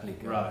it was Ashley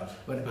Cole. Right.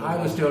 But I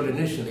was told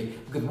initially,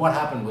 because what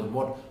happened was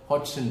what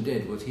Hodgson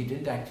did was he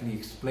didn't actually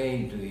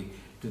explain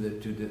to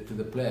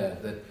the player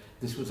that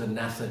this was a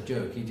NASA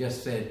joke. He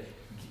just said,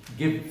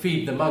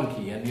 feed the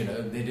monkey, and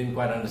they didn't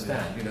quite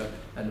understand,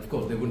 and of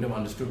course they wouldn't have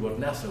understood what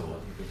NASA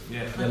was,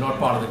 because they're not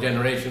part of the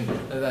generation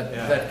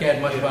that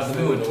cared much about the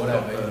moon or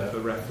whatever. The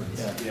reference.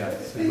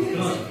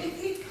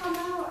 If he'd come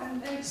out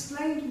and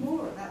explained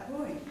more at that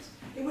point,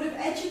 it would have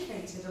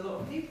educated a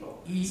lot of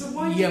people. So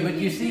why but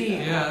you see,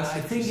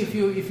 I think if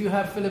you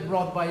have Philip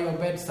Roth by your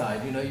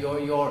bedside,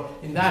 you're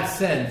in that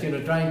sense,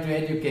 trying to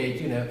educate.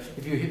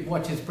 If you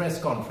watch his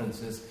press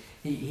conferences,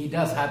 he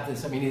does have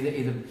this. I mean,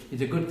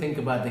 he's a good think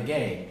about the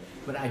game,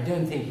 but I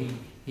don't think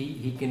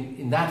he can,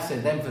 in that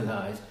sense,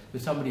 emphasise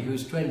with somebody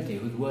who's 20,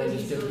 whose world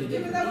is totally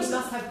different. He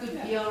must have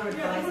good PR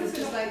advice,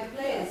 just like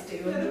players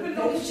do. There would be an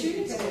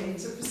opportunity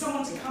for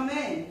someone to come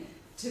in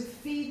to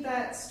feed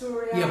that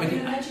story out in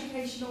an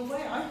educational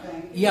way, I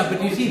think. Yeah,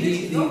 but you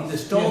see, the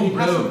storm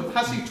broke.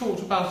 Has he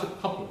talked about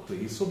it publicly?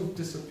 He's sort of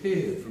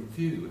disappeared from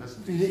view,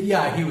 hasn't he?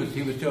 Yeah, he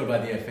was told by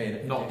the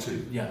FA not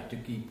to. Yeah, to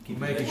keep.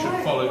 Maybe he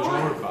should follow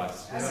your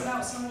advice. As an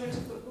outsider to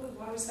football,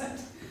 why was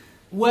that?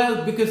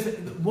 Well, because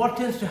what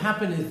tends to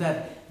happen is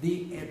that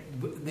the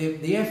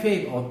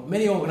FA or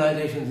many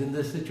organisations in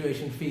this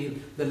situation feel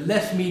the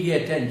less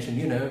media attention,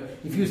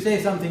 if you say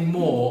something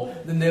more,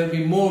 then there will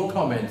be more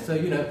comments. So,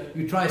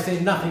 you try to say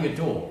nothing at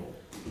all.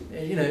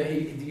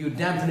 You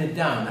dampen it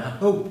down. I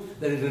hope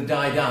that it will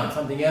die down.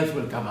 Something else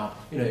will come up.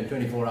 In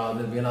 24 hours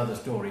there will be another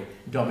story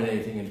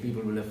dominating and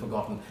people will have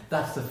forgotten.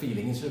 That's the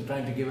feeling. Instead of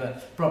trying to give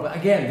a proper...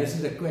 Again, this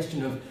is a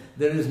question of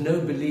there is no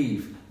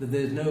belief that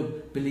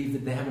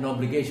they have an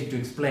obligation to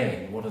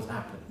explain what has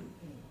happened.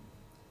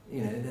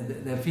 you know,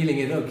 their feeling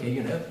is, okay,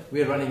 you know,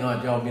 we're running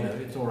our job, you know,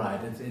 it's all right,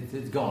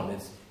 it's gone,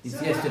 it's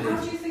so yesterday.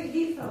 How do you think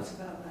he felt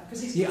about that?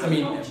 Because he's yeah, I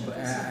mean,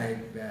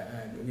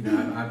 you you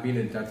know, I've been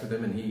in touch with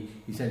him, and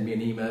he sent me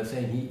an email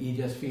saying he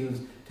just feels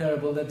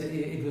terrible that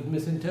it was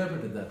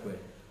misinterpreted that way,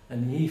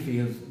 and he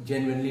feels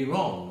genuinely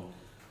wrong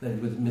that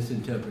it was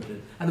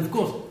misinterpreted. And of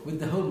course, with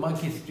the whole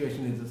monkey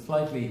situation, it's a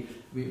slightly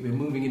we're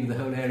moving into the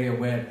whole area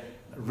where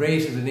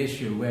race is an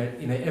issue, where,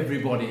 you know,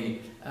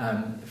 everybody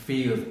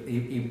feels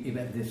if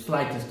at the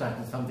slightest touch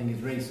that something is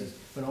racist,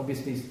 but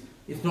obviously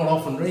it's not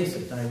often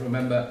racist. I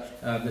remember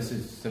this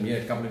is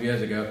a couple of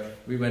years ago.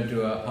 We went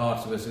to a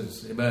Hearts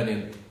versus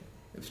Hibernian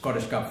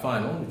Scottish Cup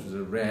final, which was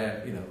a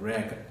rare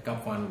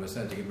cup final where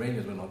Celtic and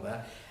Rangers were not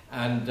there,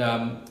 and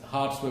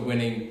Hearts were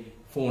winning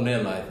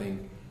 4-0, I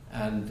think,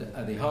 and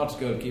the Hearts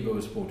goalkeeper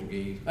was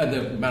Portuguese, and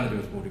the manager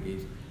was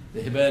Portuguese.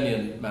 The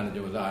Hibernian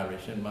manager was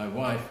Irish, and my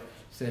wife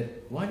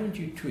said, "Why don't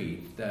you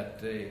tweet that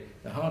the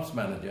Hearts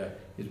manager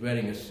is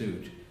wearing a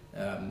suit,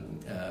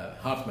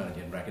 Hearts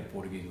manager in bracket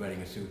Portuguese wearing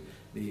a suit,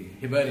 the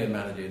Hibernian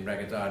manager in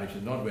brackets Irish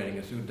is not wearing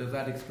a suit, does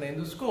that explain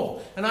the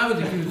score?" And I was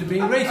accused of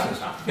being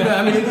racist. You know,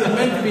 I mean, it was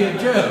meant to be a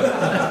joke.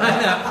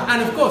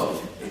 And of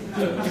course,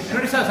 to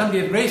criticize somebody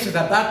as racist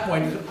at that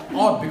point is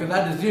odd, because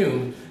that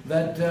assumes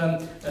that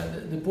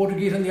the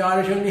Portuguese and the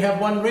Irish only have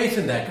one race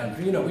in their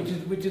country, you know,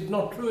 which is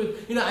not true.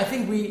 You know, I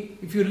think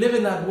if you live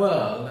in that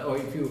world, or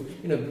if you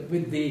know,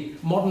 with the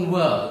modern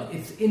world,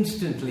 it's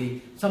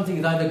instantly something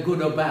is either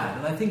good or bad.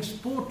 And I think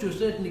sport, to a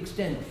certain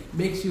extent,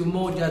 makes you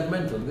more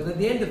judgmental, because at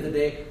the end of the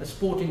day, a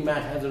sporting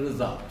match has a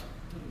result.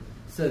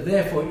 So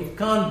therefore, it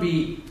can't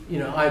be, you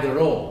know, either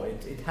or.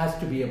 It has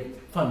to be a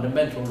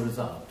fundamental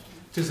result.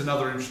 It is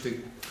another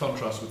interesting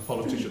contrast with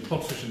politicians.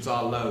 Politicians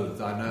are loathed,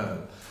 I know,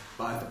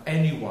 but if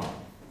anyone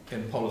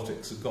in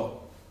politics had got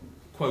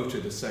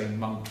quoted as saying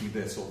monkey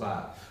this or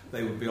that,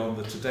 they would be on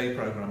the Today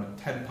programme at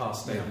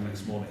 8:10 the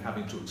next morning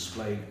having to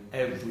explain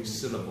every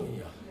syllable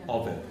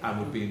of it, and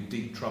would be in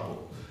deep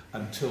trouble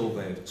until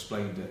they had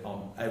explained it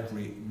on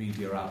every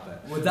media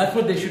outlet. Well, that's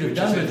what they should have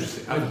done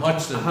with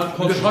Hodgson.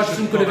 Because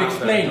Hodgson could have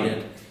explained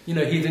it. You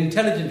know, he's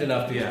intelligent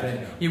enough to explain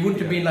it. He wouldn't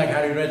have been like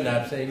Harry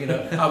Redknapp saying, you know,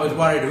 I was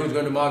worried who's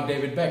going to mark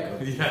David Beckham.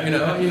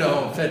 You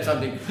know, said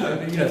something,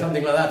 you know,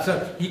 something like that.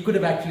 So he could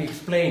have actually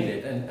explained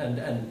it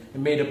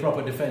and made a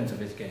proper defence of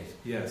his case.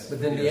 Yes.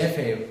 But then the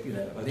FA, you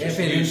know, the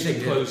FA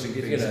instinct is,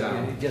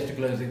 just to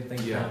close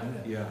things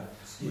down. Yeah.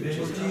 Do you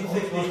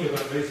think, ask you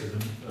about racism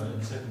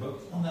in a second, but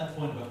on that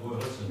point about Roy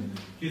Hodgson,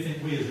 do you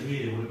think we as the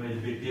media would have made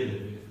a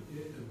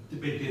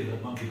big deal of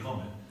that monkey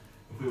comment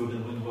if we were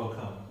going to win the World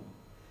Cup?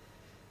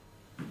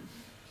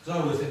 Because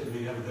I always think that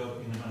we have a go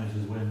at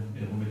managers when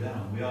we're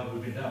down.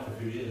 We've been down for a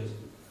few years.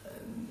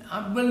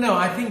 Well, no,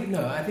 I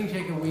think,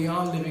 Shaker, we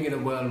are living in a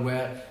world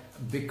where,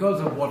 because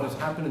of what has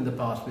happened in the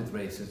past with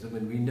racism,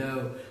 and we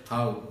know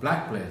how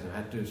black players have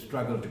had to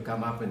struggle to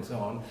come up and so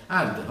on,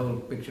 and the whole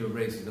picture of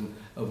racism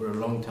over a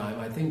long time,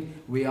 I think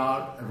we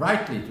are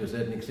rightly, to a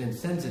certain extent,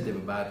 sensitive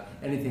about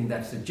anything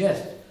that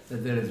suggests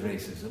that there is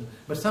racism.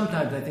 But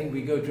sometimes I think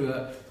we go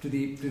to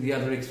the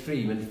other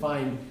extreme and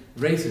find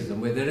racism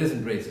where there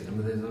isn't racism,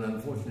 where there's an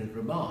unfortunate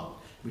remark,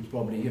 which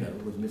probably, you know,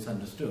 was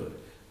misunderstood.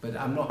 But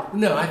I'm not.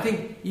 No, I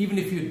think even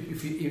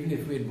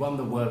if we had won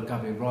the World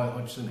Cup, if Roy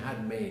Hodgson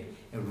had made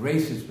a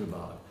racist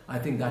remark, I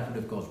think that would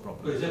have caused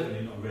problems. But it's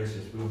definitely not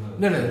racist. We all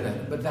know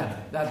No. But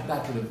that would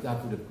have.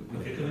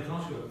 Okay, can I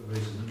ask you about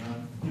racism?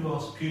 You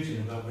asked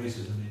Putin about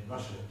racism in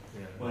Russia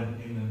when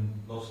England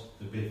lost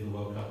the bid for the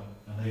World Cup,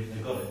 and they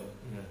got it.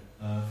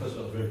 First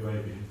of all, very brave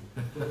of you.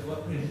 But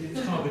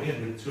it's can't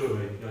begin with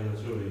Yaya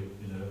Toure,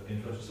 you know,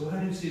 in Russia. So how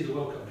do you see the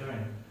World Cup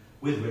going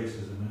with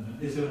racism?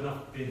 And is there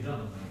enough being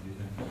done on that, do you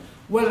think?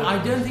 Well,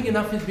 I don't think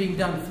enough is being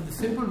done, for the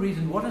simple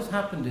reason what has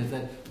happened is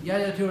that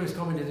Yaya Toure's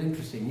comment is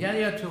interesting.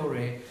 Yaya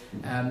Toure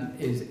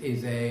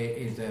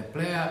is a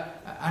player,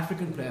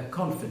 African player,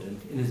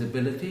 confident in his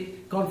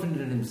ability,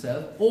 confident in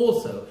himself,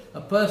 also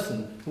a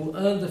person who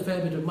earns a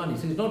fair bit of money.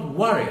 So he's not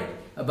worried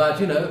about,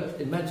 you know,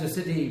 in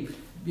Manchester City,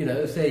 you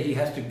know, say he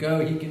has to go,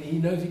 he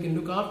knows he can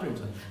look after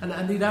himself.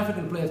 And these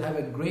African players have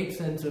a great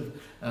sense of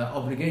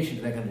obligation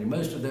to their country.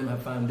 Most of them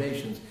have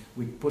foundations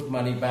which put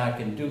money back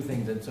and do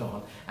things and so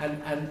on.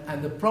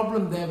 And the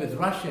problem there with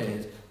Russia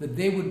is that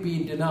they would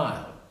be in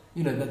denial,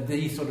 you know, that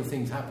these sort of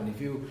things happen.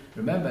 If you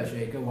remember,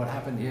 Shaker, what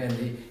happened here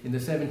in the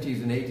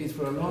 70s and 80s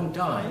for a long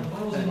time.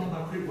 Why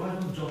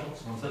wasn't John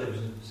Watson on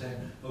television saying,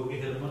 oh, we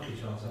had a monkey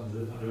chance under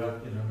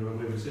a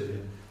River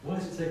City? Why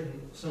is it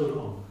taking so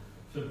long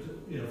for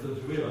them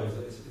to realise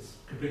that it's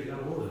completely out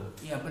of order?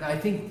 Yeah, but I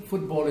think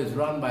football is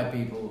run by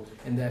people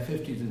in their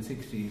 50s and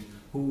 60s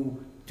who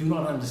do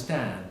not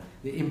understand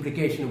the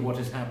implication of what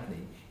is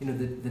happening, you know,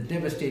 the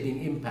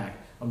devastating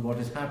impact on what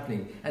is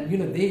happening. And, you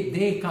know,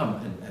 they come,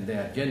 and they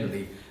are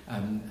generally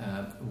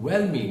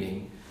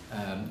well-meaning,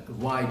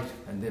 white,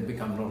 and they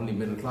become not only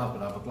middle class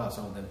but upper class,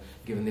 some of them,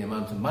 given the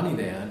amounts of money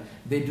they earn.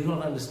 They do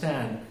not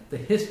understand the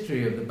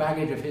history of the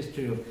baggage of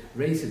history of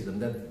racism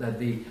that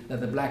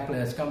the black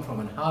players come from,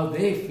 and how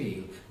they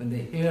feel when they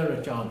hear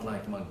a chant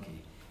like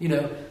monkey. You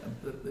know,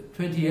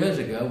 20 years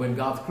ago, when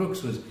Garth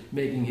Crooks was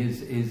making his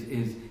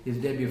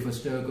debut for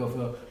Stoke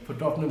or for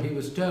Tottenham, he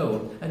was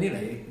told, and you know,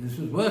 this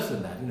was worse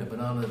than that, you know,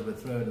 bananas were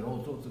thrown and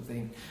all sorts of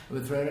things were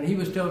thrown, and he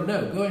was told,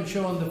 no, go and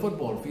show on the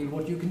football field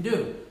what you can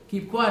do.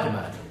 Keep quiet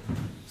about it.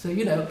 So,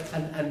 you know,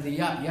 and the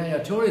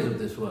Yaya Toure's of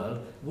this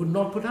world would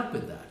not put up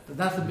with that. But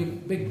that's a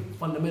big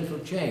fundamental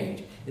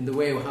change in the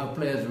way of how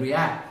players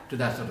react to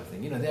that sort of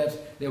thing. You know,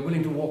 they're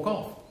willing to walk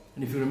off.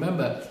 And if you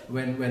remember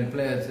when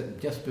players,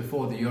 just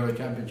before the Euro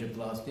Championship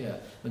last year,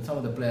 when some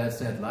of the players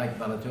said, like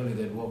Balotelli,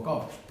 they'd walk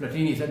off,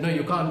 Platini said, no,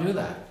 you can't do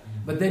that.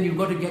 But then you've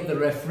got to get the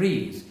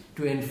referees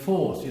to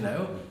enforce, you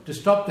know, to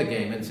stop the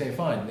game and say,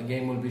 fine, the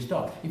game will be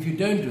stopped. If you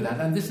don't do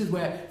that, and this is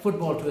where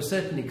football, to a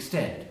certain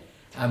extent,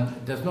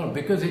 does not,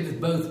 because it is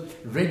both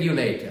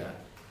regulator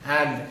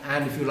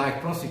and if you like,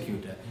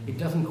 prosecutor, it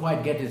doesn't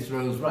quite get its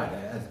roles right,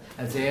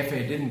 as the FA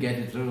didn't get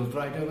its roles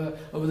right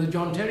over the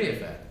John Terry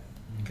affair.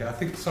 Okay, I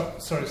think,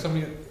 sorry,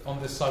 somebody on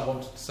this side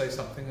wanted to say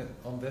something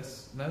on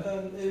this? No?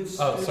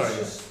 Sorry,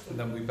 and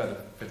then we better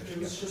finish. It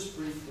was just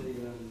briefly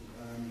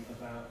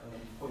about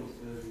a point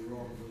earlier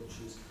on,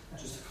 which is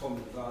just a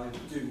comment that I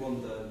do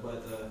wonder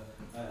whether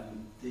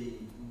the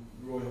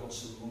Roy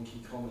Hodgson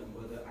monkey comment,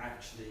 whether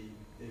actually,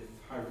 if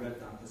Harry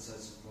Redknapp had said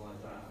something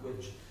like that,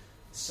 which,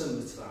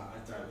 similar to that,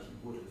 I doubt he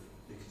would have,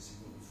 because he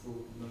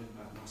wouldn't have known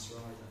about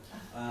Nasser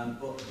either.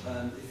 But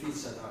if he'd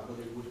said that,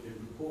 whether it would have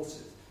been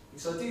reported.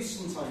 Because I do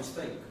sometimes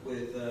think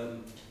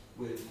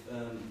with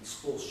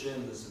sports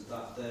journalism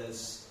that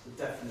there's a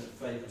definite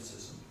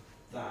favouritism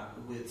that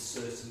with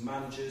certain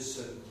managers,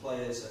 certain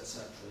players,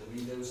 etc. I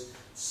mean, there was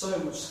so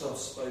much stuff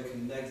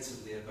spoken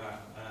negatively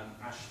about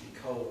Ashley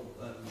Cole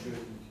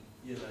during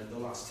the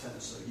last 10 or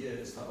so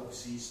years that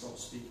obviously he stopped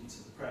speaking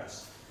to the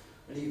press,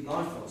 and even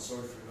I felt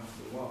sorry for him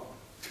after a while.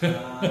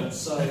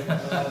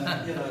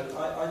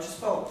 I just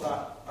felt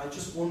that I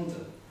just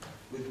wonder.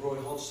 With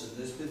Roy Hodgson,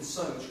 there's been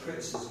so much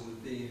criticism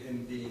of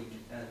him being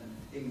an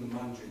England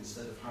manager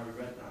instead of Harry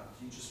Redknapp.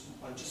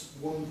 I just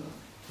wonder.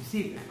 You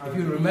see, if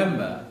you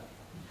remember,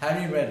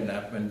 Harry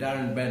Redknapp, when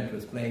Darren Bent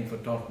was playing for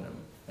Tottenham,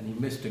 and he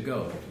missed a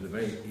goal, which was a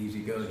very easy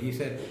goal, he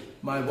said,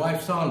 "My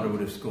wife Sandra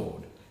would have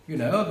scored." You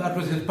know, that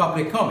was his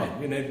public comment.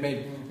 You know, it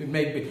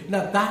made.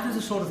 Now that is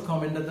the sort of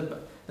comment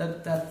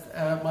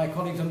that my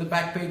colleagues on the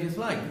back pages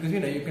like, because you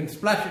know you can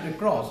splash it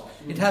across.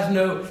 It has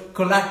no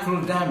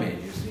collateral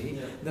damage. You see.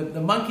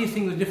 The monkeys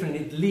thing was different.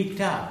 It leaked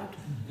out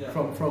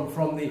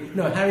from the...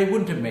 No, Harry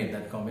wouldn't have made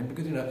that comment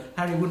because, you know,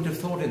 Harry wouldn't have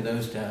thought in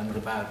those terms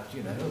about,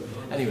 you know...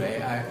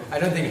 Anyway, I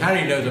don't think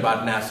Harry knows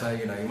about NASA,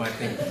 you know, you might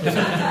think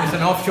it's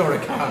an offshore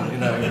account, you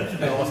know,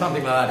 or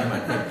something like that, you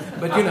might think.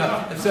 But, you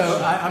know,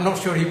 so I'm not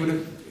sure he would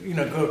have, you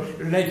know,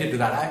 related to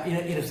that.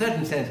 In a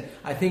certain sense,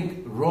 I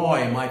think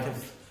Roy might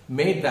have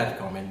made that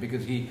comment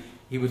because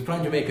he was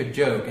trying to make a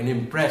joke and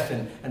impress,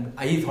 and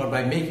he thought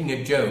by making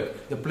a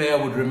joke, the player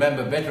would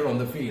remember better on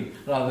the field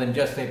rather than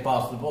just say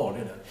pass the ball,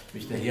 you know,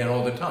 which they hear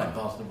all the time.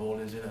 Pass the ball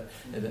is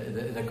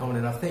a common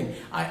enough thing.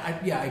 I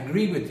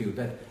agree with you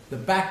that the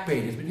back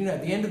pages, but you know,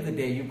 at the end of the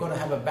day, you've got to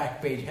have a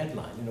back page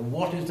headline. You know,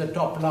 what is the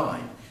top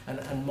line?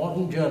 And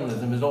modern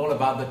journalism is all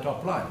about the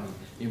top line. I mean,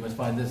 you must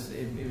find this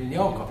in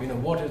your copy. You know,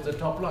 what is the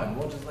top line?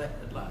 What is the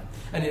headline?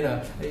 And you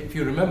know, if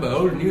you remember,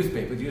 old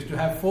newspapers used to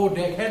have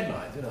 4-deck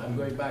headlines. You know, I'm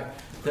going back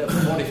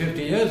 40,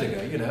 50 years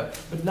ago. You know,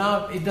 but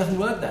now it doesn't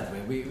work that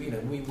way.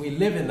 We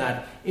live in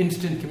that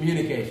instant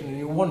communication, and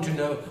you want to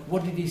know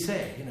what did he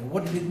say? You know,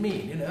 what did it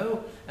mean? You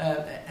know,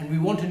 and we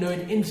want to know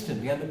it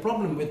instantly. And the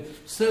problem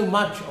with so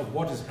much of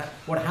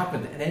what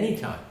happened at any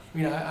time.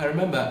 You know, I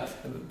remember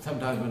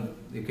sometimes when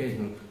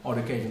the odd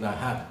occasion I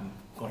had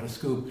got a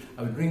scoop,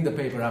 I would bring the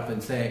paper up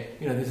and say,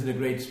 you know, this is a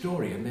great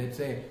story. And they'd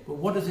say, well,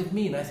 what does it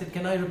mean? I said,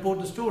 can I report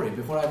the story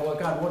before I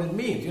work out what it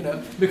means? You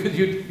know, because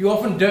you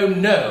often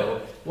don't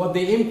know what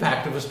the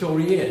impact of a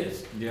story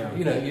is. Yeah.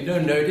 You know, you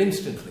don't know it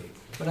instantly.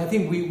 But I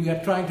think we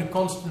are trying to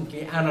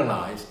constantly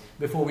analyse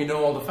before we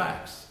know all the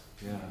facts.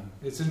 Yeah.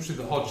 It's interesting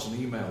that Hodgson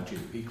emailed you.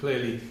 He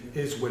clearly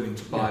is willing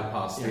to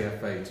bypass the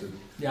FA to...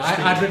 Yeah,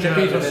 I'd read the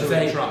piece and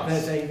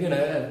they're saying,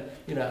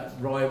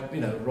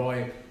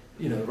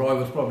 Roy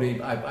was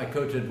probably, I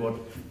quoted what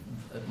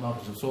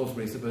Marcus of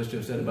Salisbury is supposed to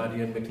have said about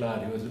Ian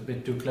McLeod. He was a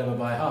bit too clever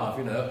by half,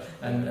 you know,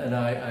 and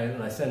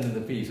I sent him the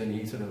piece and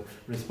he sort of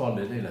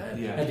responded, you know,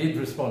 and did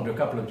respond to a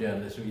couple of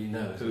journalists who he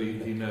knows. Who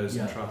he knows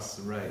and trusts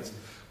and rates.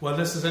 Well,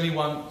 this is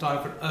anyone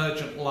time for an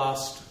urgent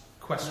last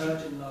question?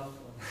 Urgent last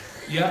one.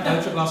 Yeah,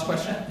 urgent last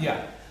question?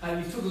 Yeah.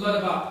 And you've talked a lot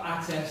about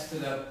access to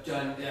the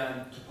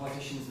to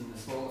politicians and the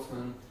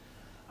sportsmen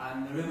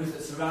and the rumours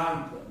that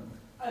surround them,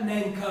 and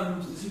then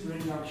comes the super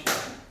injunction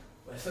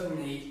where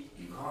suddenly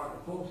you can't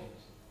report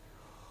it.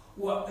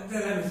 What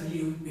dilemmas have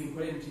you been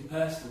put into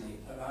personally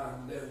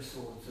around those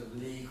sorts of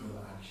legal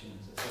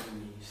actions that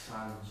suddenly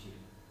silence you?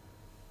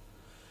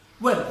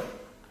 Well,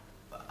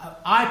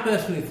 I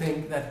personally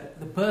think that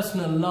the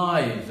personal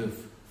lives of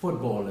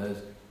footballers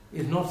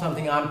is not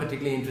something I'm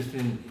particularly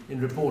interested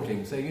in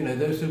reporting. So, you know,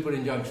 those super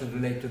injunctions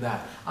relate to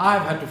that.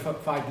 I've had to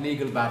fight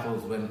legal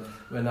battles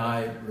when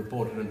I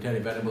reported on Terry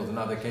Venables and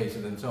other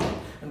cases and so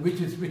on, and which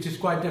is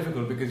quite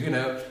difficult because, you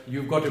know,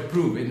 you've got to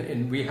prove,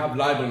 we have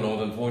libel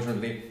laws,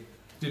 unfortunately.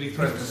 Did he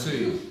threaten to sue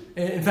you?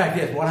 In fact,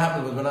 yes. What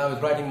happened was when I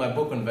was writing my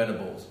book on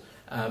Venables,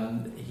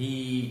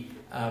 he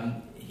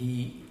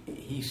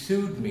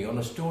sued me on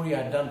a story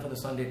I'd done for the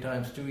Sunday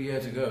Times 3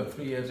 years ago.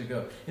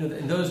 You know,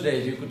 in those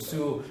days you could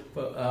sue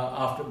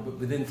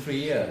within 3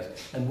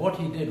 years. And what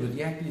he did was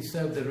he actually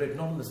served the writ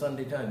not on the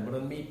Sunday Times but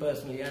on me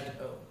personally at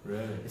home.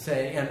 Really?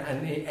 Saying,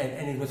 and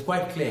it was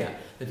quite clear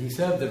that he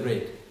served the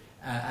writ.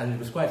 And it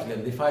was quite clear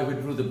that if I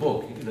withdrew the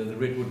book, you know, the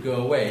writ would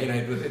go away. You know,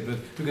 it was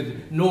because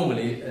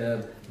normally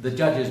the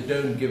judges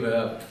don't give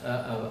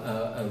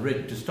a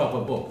writ to stop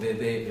a book.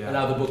 They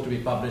allow the book to be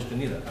published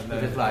and, you know, and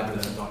it's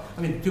libelous and so on.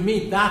 I mean, to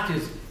me, that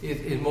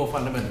is more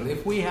fundamental.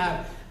 If we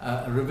have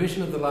a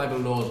revision of the libel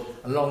laws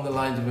along the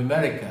lines of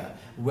America,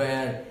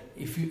 where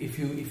if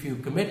you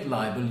commit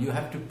libel, you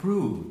have to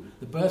prove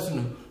the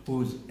person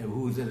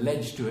who's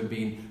alleged to have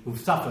who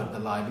suffered the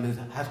libel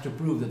has to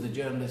prove that the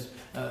journalist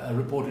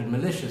reported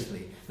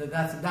maliciously.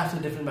 That's a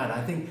different matter.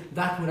 I think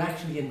that would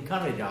actually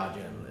encourage our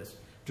journalists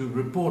to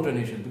report on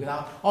issues,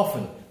 because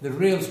often the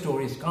real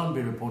stories can't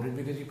be reported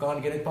because you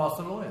can't get it past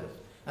the lawyers.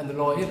 And the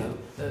law, you know,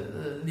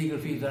 the legal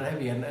fees are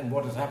heavy, and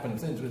what has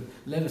happened since with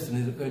Leveson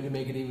is going to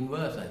make it even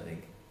worse, I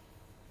think.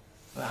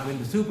 I mean,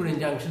 the super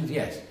injunctions,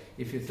 yes.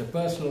 If it's a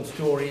personal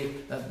story,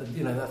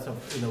 you know, that's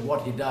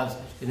what he does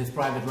in his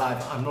private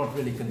life, I'm not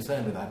really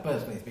concerned with that,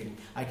 personally speaking.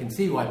 I can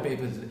see why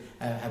papers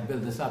have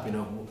built this up, you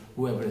know,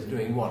 whoever is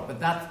doing what. But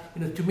that,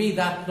 you know, to me,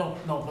 that's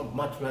not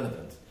much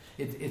relevance.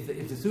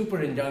 It's a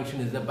super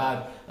injunction is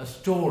about a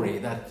story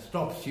that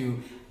stops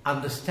you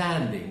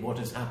understanding what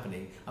is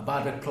happening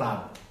about a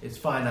club, its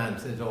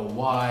finances, or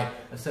why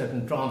a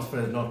certain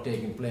transfer is not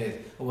taking place,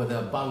 or whether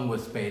a bung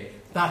was paid.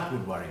 That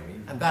would worry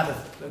me, and that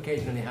has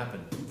occasionally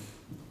happened.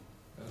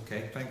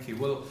 Okay, thank you.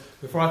 Well,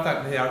 before I thank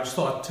Mihir, I just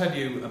thought I'd tell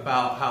you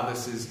about how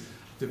this is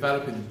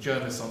developing the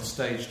journalists on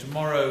stage.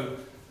 Tomorrow,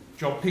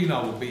 John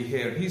Pienaar will be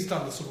here, and he's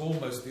done the sort of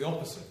almost the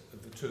opposite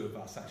of the two of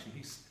us, actually.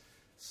 He's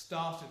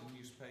started in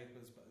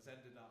newspapers, but has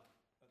ended up